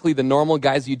aren't exactly the normal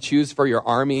guys you choose for your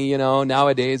army.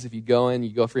 Nowadays, if you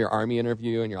go for your army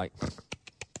interview and you're like,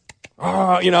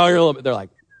 you're a little bit, they're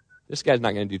like, this guy's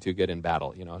not going to do too good in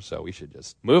battle, so we should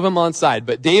just move him on side.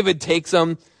 But David takes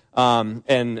them,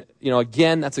 and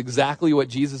again, that's exactly what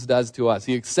Jesus does to us.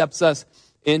 He accepts us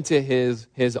into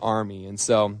his army. And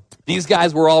so these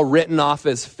guys were all written off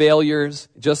as failures,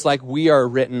 just like we are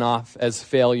written off as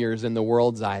failures in the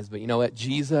world's eyes. But you know what?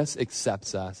 Jesus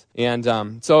accepts us. And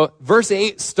so verse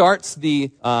 8 starts the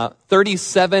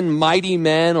 37 mighty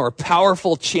men or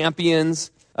powerful champions,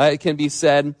 it can be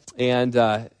said. And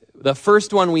the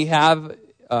first one we have,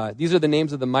 these are the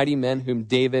names of the mighty men whom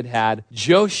David had: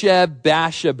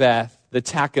 Josheb-Basshebeth, the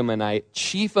Tachmonite,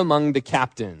 chief among the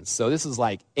captains. So this is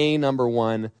like a number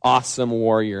one awesome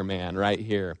warrior man right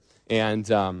here. And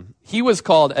he was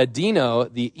called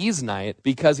Adino the Eznite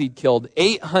because he'd killed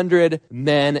 800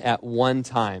 men at one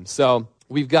time. So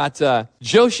we've got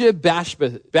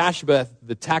Josheb-Basshebeth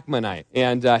the Tachmonite,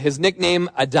 and his nickname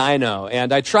Adino.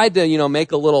 And I tried to,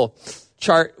 make a little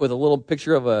chart with a little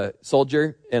picture of a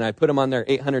soldier, and I put him on there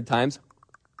 800 times.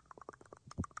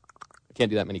 I can't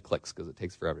do that many clicks because it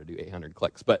takes forever to do 800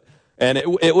 clicks. And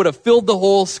it would have filled the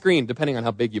whole screen, depending on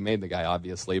how big you made the guy,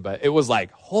 obviously. But it was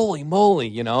like, holy moly,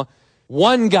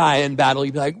 One guy in battle,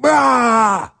 you'd be like,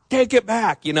 "Rah! Take it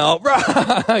back,"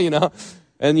 rah!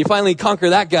 And you finally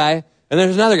conquer that guy, and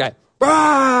there's another guy,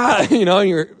 "Rah!" And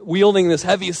you're wielding this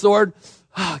heavy sword.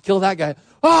 Kill that guy.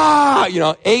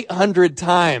 800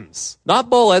 times. Not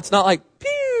bullets, not like,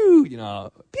 pew,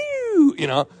 pew,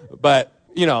 but,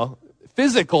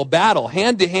 physical battle,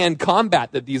 hand-to-hand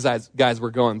combat that these guys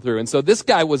were going through. And so this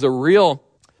guy was a real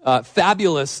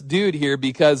fabulous dude here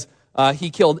because he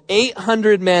killed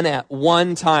 800 men at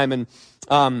one time. And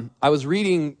I was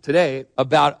reading today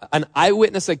about an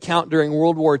eyewitness account during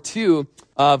World War II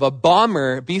of a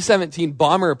bomber, B-17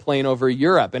 bomber plane over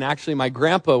Europe. And actually my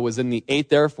grandpa was in the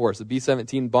 8th Air Force, the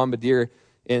B-17 bombardier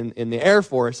in the Air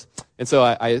Force. And so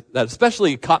that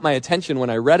especially caught my attention when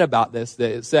I read about this,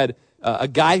 that it said, a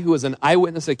guy who was an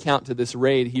eyewitness account to this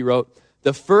raid, he wrote,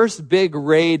 "The first big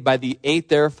raid by the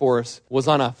 8th Air Force was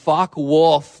on a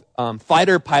Focke-Wulf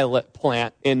fighter pilot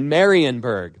plant in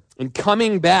Marienburg. And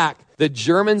coming back, the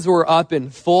Germans were up in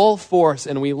full force,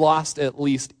 and we lost at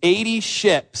least 80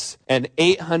 ships and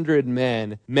 800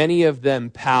 men, many of them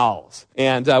pals."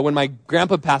 And when my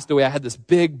grandpa passed away, I had this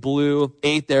big blue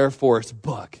 8th Air Force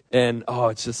book. And,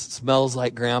 it just smells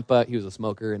like Grandpa. He was a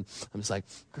smoker, and I'm just like,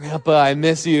 "Grandpa, I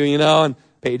miss you," and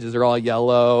pages are all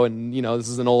yellow, and, this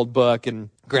is an old book, and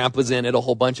Grandpa's in it a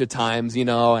whole bunch of times,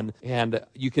 and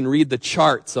you can read the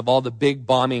charts of all the big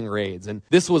bombing raids. And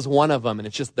this was one of them, and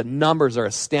it's just the numbers are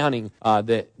astounding.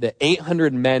 The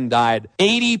 800 men died,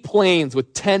 80 planes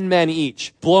with 10 men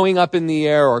each blowing up in the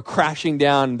air or crashing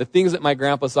down. The things that my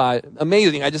grandpa saw,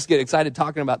 amazing. I just get excited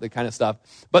talking about that kind of stuff.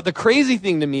 But the crazy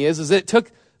thing to me is it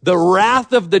took the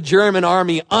wrath of the German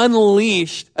army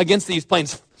unleashed against these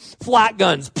planes, flat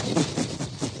guns,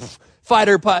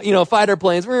 fighter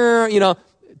planes,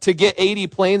 to get 80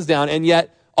 planes down. And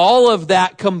yet all of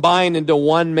that combined into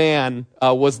one man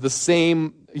was the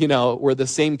same, were the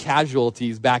same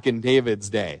casualties back in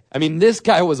David's day. I mean, this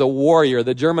guy was a warrior.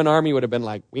 The German army would have been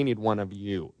like, "We need one of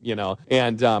you,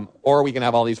 and or we can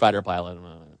have all these fighter pilots,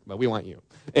 but we want you.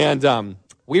 And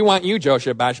we want you,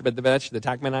 Josheb-Basshebeth the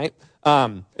Tachmonite."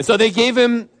 And so they gave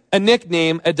him a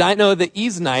nickname, Adino the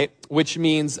Eznite, which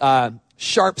means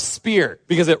sharp spear,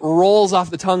 because it rolls off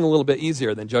the tongue a little bit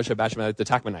easier than Josheb-Basshebeth the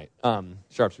Tachmonite.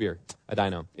 Sharp spear,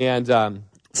 Adino. And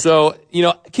so,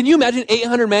 can you imagine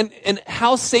 800 men and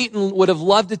how Satan would have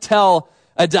loved to tell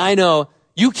Adino,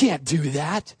 You can't do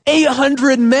that.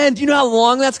 800 men. Do you know how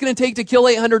long that's going to take to kill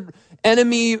 800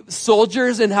 enemy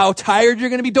soldiers and how tired you're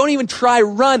going to be? Don't even try.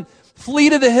 Run. Flee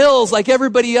to the hills like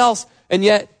everybody else. And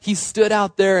yet he stood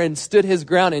out there and stood his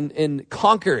ground and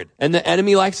conquered. And the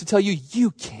enemy likes to tell you,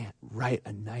 you can't write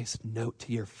a nice note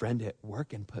to your friend at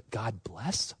work and put God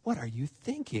bless. What are you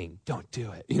thinking? Don't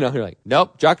do it. You're like,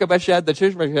 nope, Jochebed the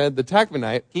Shishbashad, the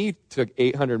Tachmonite, he took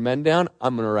 800 men down.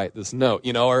 I'm going to write this note,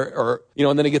 or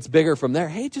and then it gets bigger from there.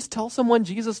 Hey, just tell someone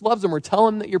Jesus loves them or tell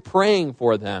them that you're praying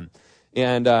for them.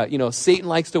 And, Satan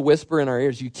likes to whisper in our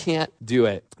ears, you can't do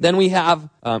it. Then we have,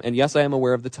 and yes, I am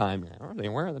aware of the time. Are they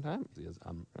aware of the time?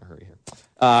 I'm in a hurry here.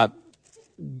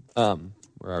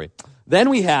 Where are we? Then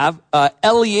we have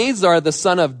Eleazar, the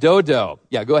son of Dodo.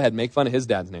 Yeah, go ahead, make fun of his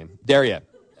dad's name. Dare ya.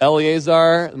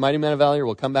 Eleazar, the mighty man of valor,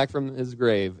 will come back from his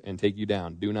grave and take you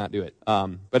down. Do not do it.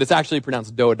 But it's actually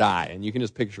pronounced Dodai, and you can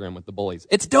just picture him with the bullies.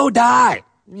 It's Dodai!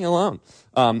 Leave me alone.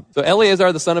 So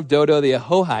Eleazar, the son of Dodo, the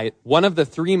Ahohite, one of the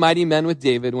three mighty men with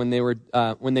David when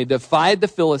they defied the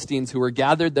Philistines who were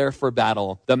gathered there for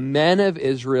battle, the men of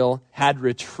Israel had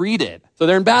retreated. So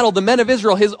they're in battle. The men of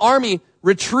Israel, his army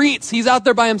retreats. He's out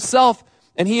there by himself.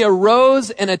 And he arose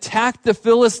and attacked the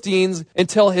Philistines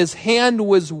until his hand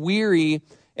was weary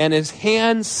and his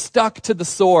hand stuck to the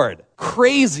sword.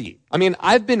 Crazy. I mean,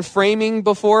 I've been framing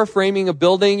a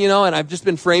building, and I've just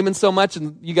been framing so much,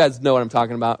 and you guys know what I'm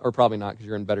talking about, or probably not because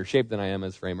you're in better shape than I am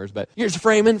as framers, but you're just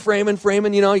framing, you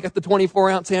got the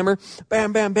 24-ounce hammer,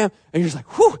 bam, bam, bam, and you're just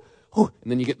like, whoo, whoo,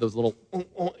 and then you get those little,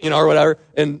 or whatever,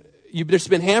 and you've just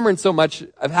been hammering so much,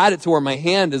 I've had it to where my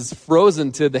hand is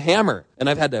frozen to the hammer, and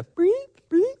I've had to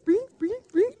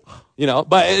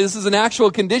but this is an actual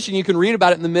condition. You can read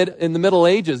about it in the Middle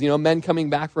Ages, men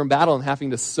coming back from battle and having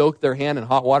to soak their hand in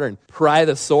hot water and pry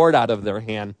the sword out of their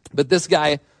hand. But this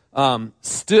guy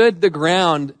stood the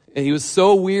ground, and he was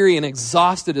so weary and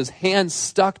exhausted, his hand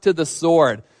stuck to the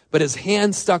sword. But his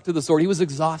hand stuck to the sword. He was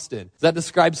exhausted. Does that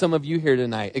describe some of you here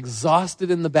tonight?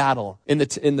 Exhausted in the battle, in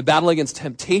the battle against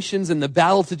temptations, in the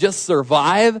battle to just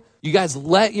survive. You guys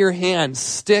let your hand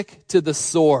stick to the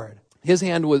sword. His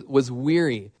hand was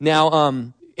weary.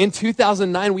 Now, in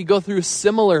 2009, we go through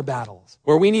similar battles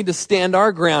where we need to stand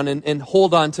our ground and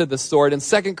hold on to the sword. In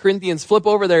 2 Corinthians, flip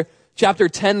over there, chapter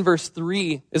 10, verse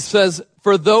 3, it says,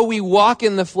 "For though we walk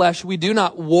in the flesh, we do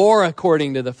not war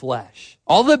according to the flesh."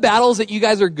 All the battles that you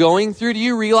guys are going through, do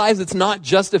you realize it's not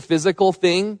just a physical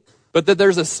thing, but that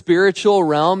there's a spiritual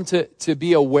realm to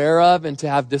be aware of and to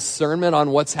have discernment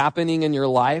on what's happening in your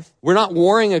life? We're not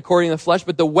warring according to the flesh,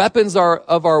 but the weapons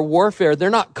of our warfare, they're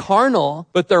not carnal,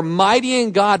 but they're mighty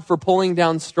in God for pulling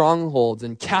down strongholds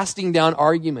and casting down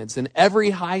arguments and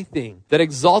every high thing that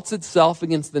exalts itself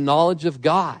against the knowledge of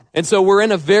God. And so we're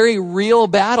in a very real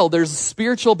battle. There's a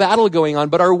spiritual battle going on,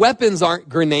 but our weapons aren't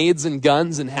grenades and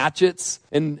guns and hatchets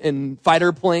and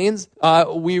fighter planes.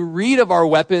 We read of our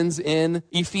weapons in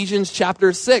Ephesians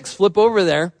chapter 6. Flip over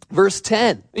there, verse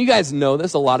 10. You guys know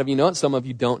this. A lot of you know it. Some of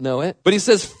you don't know it. But he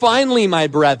says, "Finally, my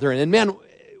brethren." And man,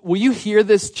 will you hear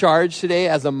this charge today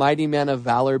as a mighty man of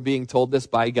valor being told this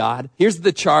by God? Here's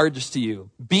the charge to you.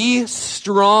 "Be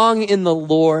strong in the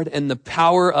Lord and the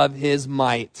power of his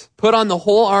might. Put on the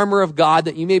whole armor of God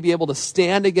that you may be able to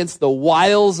stand against the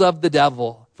wiles of the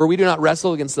devil. For we do not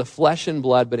wrestle against the flesh and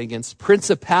blood, but against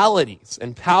principalities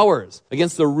and powers,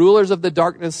 against the rulers of the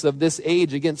darkness of this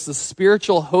age, against the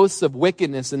spiritual hosts of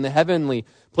wickedness in the heavenly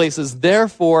places.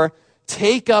 Therefore,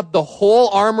 take up the whole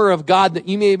armor of God that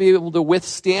you may be able to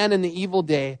withstand in the evil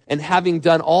day, and having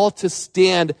done all to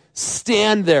stand,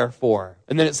 stand therefore."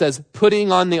 And then it says,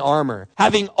 putting on the armor.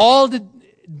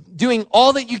 Doing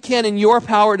all that you can in your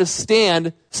power to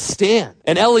stand, stand.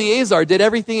 And Eleazar did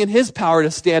everything in his power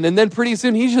to stand. And then pretty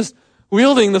soon he's just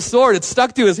wielding the sword. It's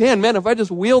stuck to his hand. Man, if I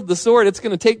just wield the sword, it's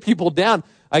going to take people down.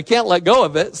 I can't let go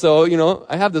of it. So,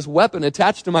 I have this weapon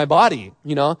attached to my body,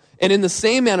 And in the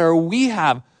same manner, we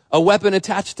have a weapon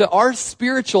attached to our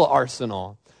spiritual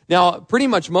arsenal. Now, pretty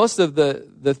much most of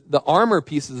the armor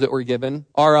pieces that we're given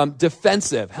are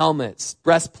defensive: helmets,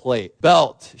 breastplate,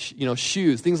 belt,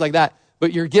 shoes, things like that.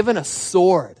 But you're given a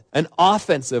sword, an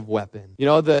offensive weapon.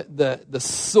 The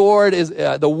sword is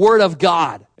the word of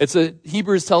God.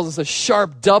 Hebrews tells us, a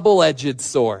sharp, double-edged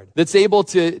sword that's able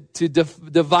to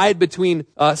divide between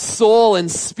soul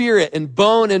and spirit and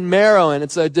bone and marrow. And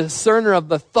it's a discerner of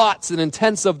the thoughts and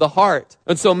intents of the heart.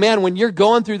 And so, man, when you're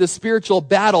going through the spiritual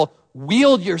battle,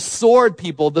 wield your sword,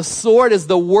 people. The sword is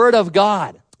the word of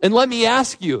God. And let me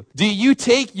ask you, do you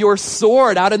take your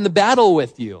sword out in the battle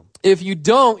with you? If you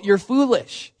don't, you're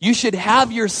foolish. You should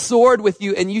have your sword with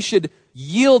you, and you should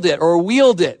wield it.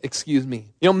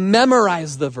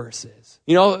 Memorize the verses.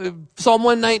 Psalm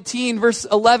 119 verse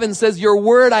 11 says, your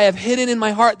word I have hidden in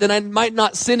my heart that I might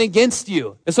not sin against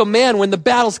you. And so man, when the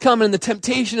battle's coming and the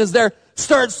temptation is there,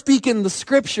 start speaking the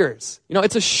scriptures.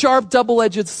 It's a sharp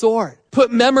double-edged sword.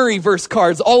 Put memory verse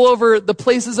cards all over the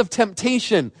places of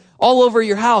temptation, all over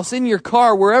your house, in your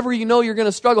car, wherever you know you're going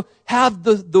to struggle. Have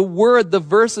the word, the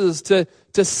verses to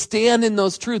stand in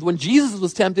those truths. When Jesus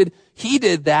was tempted, he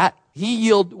did that.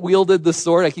 He wielded the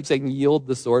sword. I keep saying wield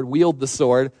the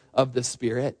sword of the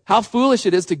Spirit. How foolish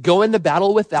it is to go into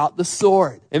battle without the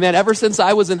sword. And man, ever since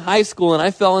I was in high school and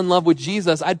I fell in love with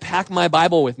Jesus, I'd pack my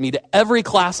Bible with me to every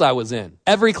class I was in.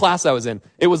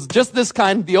 It was just this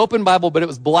kind, the open Bible, but it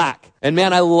was black. And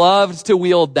man, I loved to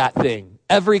wield that thing.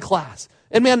 Every class.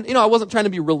 And man, I wasn't trying to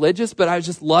be religious, but I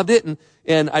just loved it.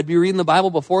 And I'd be reading the Bible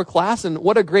before class, and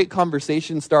what a great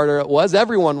conversation starter it was.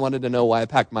 Everyone wanted to know why I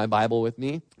packed my Bible with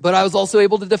me. But I was also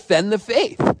able to defend the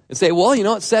faith and say, well,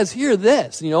 it says here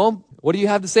this, what do you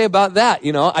have to say about that?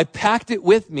 I packed it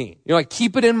with me. I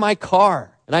keep it in my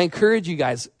car. And I encourage you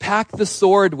guys, pack the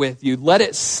sword with you. Let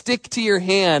it stick to your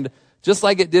hand, just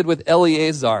like it did with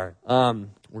Eleazar.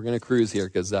 We're going to cruise here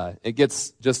because it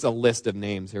gets just a list of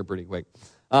names here pretty quick.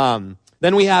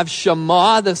 Then we have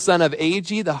Shammah, the son of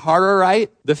Agi, the Hararite.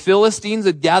 The Philistines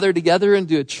had gathered together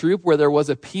into a troop where there was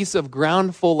a piece of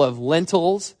ground full of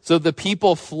lentils. So the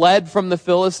people fled from the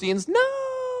Philistines.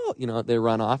 No! They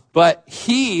run off. But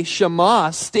he,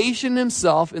 Shammah, stationed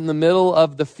himself in the middle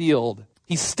of the field.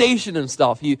 He stationed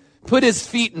himself. He put his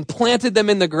feet and planted them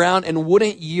in the ground and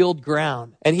wouldn't yield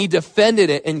ground. And he defended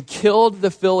it and killed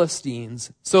the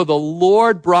Philistines. So the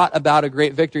Lord brought about a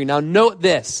great victory. Now note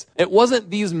this. It wasn't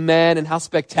these men and how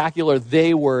spectacular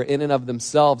they were in and of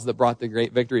themselves that brought the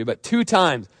great victory. But 2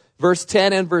 times, verse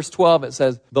 10 and verse 12, it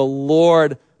says, the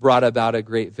Lord brought about a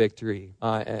great victory.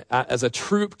 As a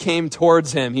troop came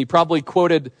towards him, he probably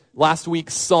quoted last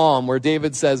week's psalm where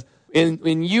David says,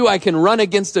 in you I can run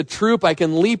against a troop, I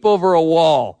can leap over a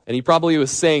wall. And he probably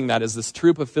was saying that as this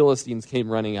troop of Philistines came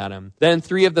running at him. Then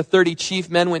 3 of the 30 chief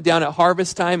men went down at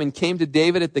harvest time and came to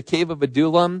David at the cave of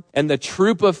Adullam, and the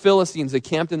troop of Philistines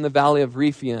encamped in the valley of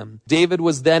Rephaim. David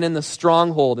was then in the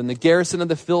stronghold, and the garrison of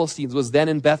the Philistines was then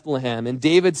in Bethlehem. And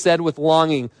David said with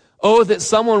longing, oh, that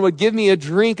someone would give me a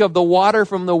drink of the water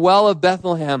from the well of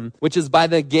Bethlehem, which is by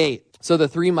the gate. So the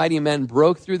 3 mighty men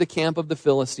broke through the camp of the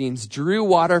Philistines, drew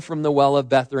water from the well of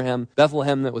Bethlehem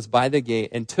that was by the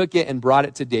gate, and took it and brought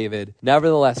it to David.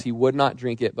 Nevertheless, he would not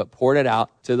drink it, but poured it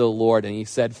out to the Lord. And he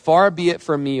said, far be it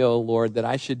from me, O Lord, that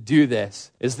I should do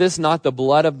this. Is this not the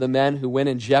blood of the men who went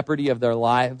in jeopardy of their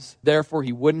lives? Therefore,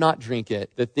 he would not drink it.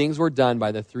 The things were done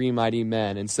by the 3 mighty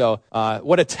men. And so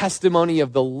what a testimony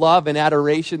of the love and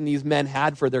adoration these men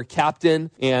had for their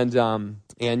captain.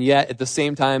 And yet, at the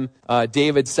same time,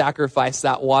 David sacrificed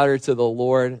that water to the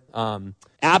Lord.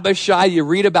 Abishai, you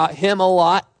read about him a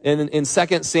lot in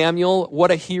 2 Samuel. What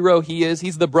a hero he is.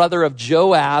 He's the brother of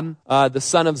Joab, the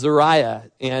son of Zeruiah.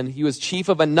 And he was chief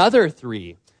of another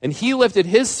 3. And he lifted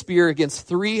his spear against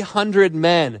 300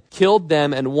 men, killed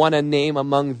them, and won a name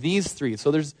among these 3. So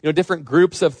there's different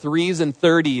groups of 3s and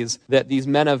 30s that these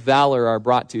men of valor are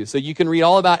brought to. So you can read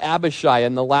all about Abishai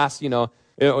in the last,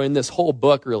 in this whole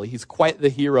book, really. He's quite the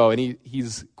hero, and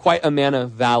he's quite a man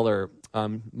of valor.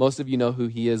 Most of you know who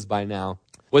he is by now.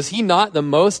 Was he not the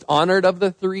most honored of the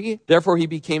 3? Therefore, he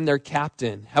became their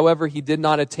captain. However, he did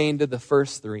not attain to the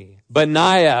first 3.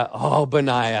 Benaiah.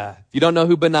 If you don't know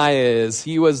who Benaiah is,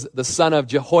 he was the son of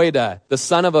Jehoiada, the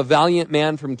son of a valiant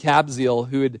man from Kabzeel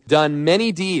who had done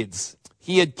many deeds.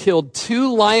 He had killed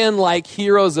 2 lion-like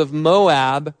heroes of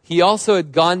Moab. He also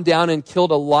had gone down and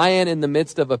killed a lion in the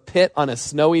midst of a pit on a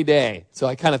snowy day. So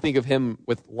I kind of think of him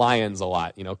with lions a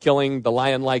lot, killing the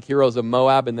lion-like heroes of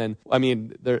Moab. And then,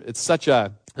 it's such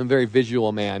a very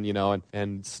visual man,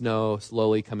 and snow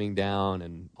slowly coming down,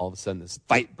 and all of a sudden this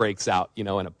fight breaks out, in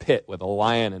a pit with a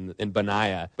lion and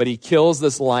Benaiah. But he kills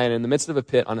this lion in the midst of a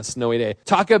pit on a snowy day.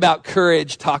 Talk about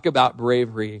courage, talk about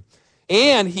bravery.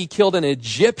 And he killed an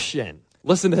Egyptian.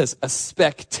 Listen to this, a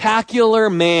spectacular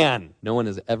man. No one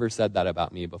has ever said that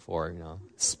about me before,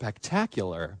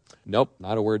 Spectacular. Nope,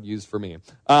 not a word used for me.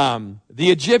 The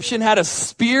Egyptian had a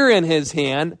spear in his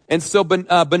hand, and so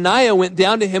Benaiah went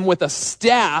down to him with a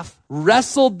staff,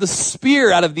 wrestled the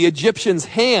spear out of the Egyptian's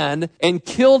hand, and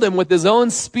killed him with his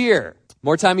own spear.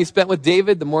 More time he spent with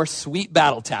David, the more sweet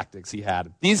battle tactics he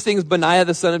had. These things Benaiah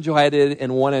the son of Jehoiada did,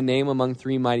 and won a name among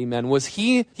 3 mighty men.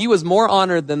 He was more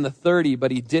honored than the 30,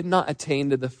 but he did not attain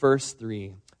to the first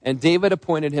 3. And David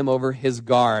appointed him over his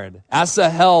guard.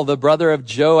 Asahel, the brother of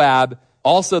Joab,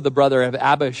 also the brother of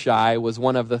Abishai, was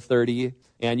one of the 30.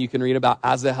 And you can read about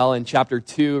Asahel in chapter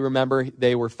 2. Remember,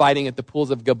 they were fighting at the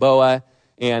pools of Gilboa.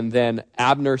 and then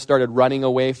Abner started running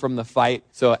away from the fight.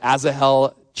 So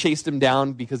Asahel chased him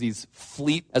down because he's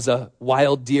fleet as a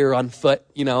wild deer on foot,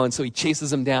 and so he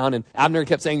chases him down, and Abner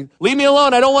kept saying, leave me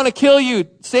alone, I don't want to kill you,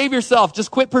 save yourself,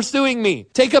 just quit pursuing me,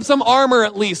 take up some armor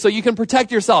at least so you can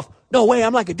protect yourself. No way,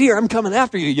 I'm like a deer, I'm coming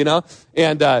after you,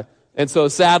 And so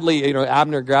sadly,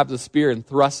 Abner grabs a spear and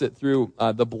thrusts it through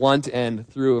the blunt end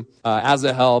through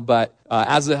Asahel. But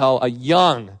Asahel, a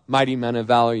young mighty man of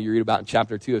valor, you read about in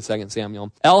chapter 2 of 2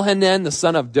 Samuel. Elhanan, the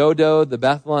son of Dodo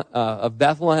of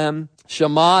Bethlehem.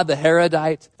 Shammah, the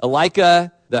Harodite.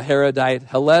 Elika, the Harodite.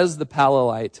 Helez, the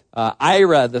Palalite.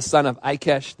 Ira, the son of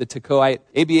Ikesh, the Tekoite.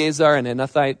 Abiezer, an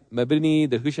Anathite. Mabini,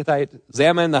 the Hushathite.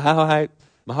 Zaman, the Hahohite.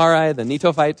 Maharai, the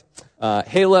Netophite.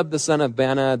 Haleb, the son of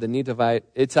Bana, the Netophite.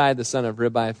 Ittai, the son of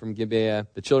Ribai from Gibeah,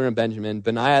 the children of Benjamin.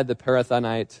 Benaiah, the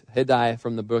Parathonite. Hiddai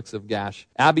from the books of Gash.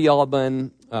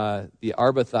 Abialban, the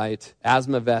Arbathite.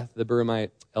 Asmaveth, the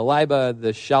Burimite. Eliba, the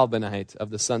Shalbanite of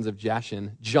the sons of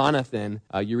Jashin. Jonathan,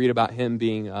 you read about him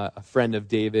being a friend of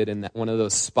David and one of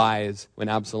those spies when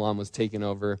Absalom was taken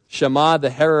over. Shammah, the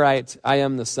Hararite. I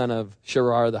am the son of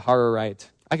Sherar, the Hararite.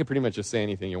 I could pretty much just say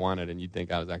anything you wanted, and you'd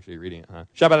think I was actually reading it, huh?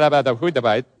 Shabbat the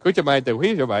Hudabite, Kuchamite the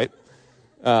Huchabite.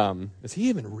 Is he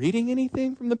even reading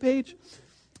anything from the page?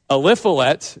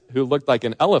 Eliphalet, who looked like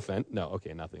an elephant. No,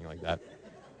 okay, nothing like that.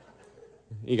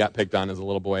 He got picked on as a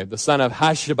little boy. The son of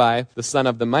Hashabai, the son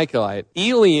of the Michaelite.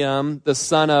 Eliam, the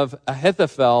son of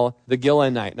Ahithophel, the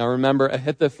Gilonite. Now remember,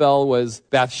 Ahithophel was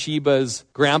Bathsheba's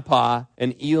grandpa,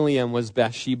 and Eliam was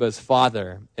Bathsheba's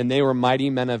father. And they were mighty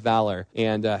men of valor.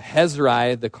 And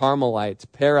Hezrai, the Carmelite.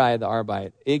 Perai, the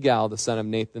Arbite. Igal, the son of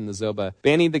Nathan, the Zobah.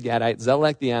 Bani, the Gadite.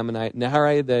 Zelek, the Ammonite.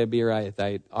 Naharai, the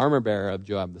Beerathite. Armor-bearer of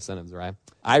Joab, the son of Zerai.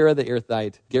 Ira, the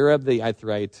Irthite. Gareb, the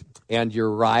Ithrite. And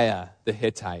Uriah, the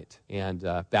Hittite, and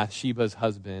Bathsheba's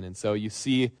husband. And so you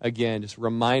see, again, just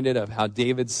reminded of how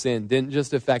David's sin didn't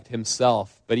just affect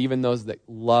himself, but even those that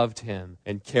loved him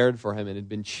and cared for him and had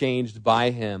been changed by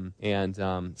him. And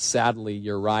sadly,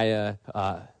 Uriah,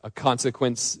 a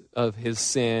consequence of his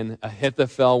sin,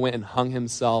 Ahithophel went and hung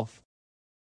himself.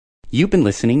 You've been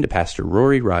listening to Pastor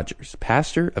Rory Rodgers,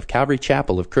 pastor of Calvary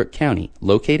Chapel of Crook County,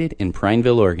 located in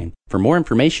Prineville, Oregon. For more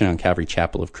information on Calvary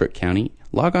Chapel of Crook County,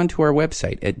 log on to our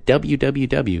website at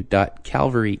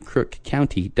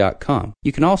www.calvarycrookcounty.com.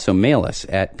 You can also mail us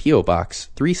at P.O. Box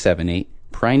 378,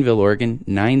 Prineville, Oregon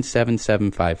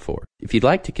 97754. If you'd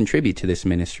like to contribute to this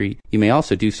ministry, you may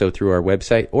also do so through our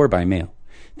website or by mail.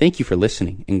 Thank you for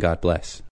listening, and God bless.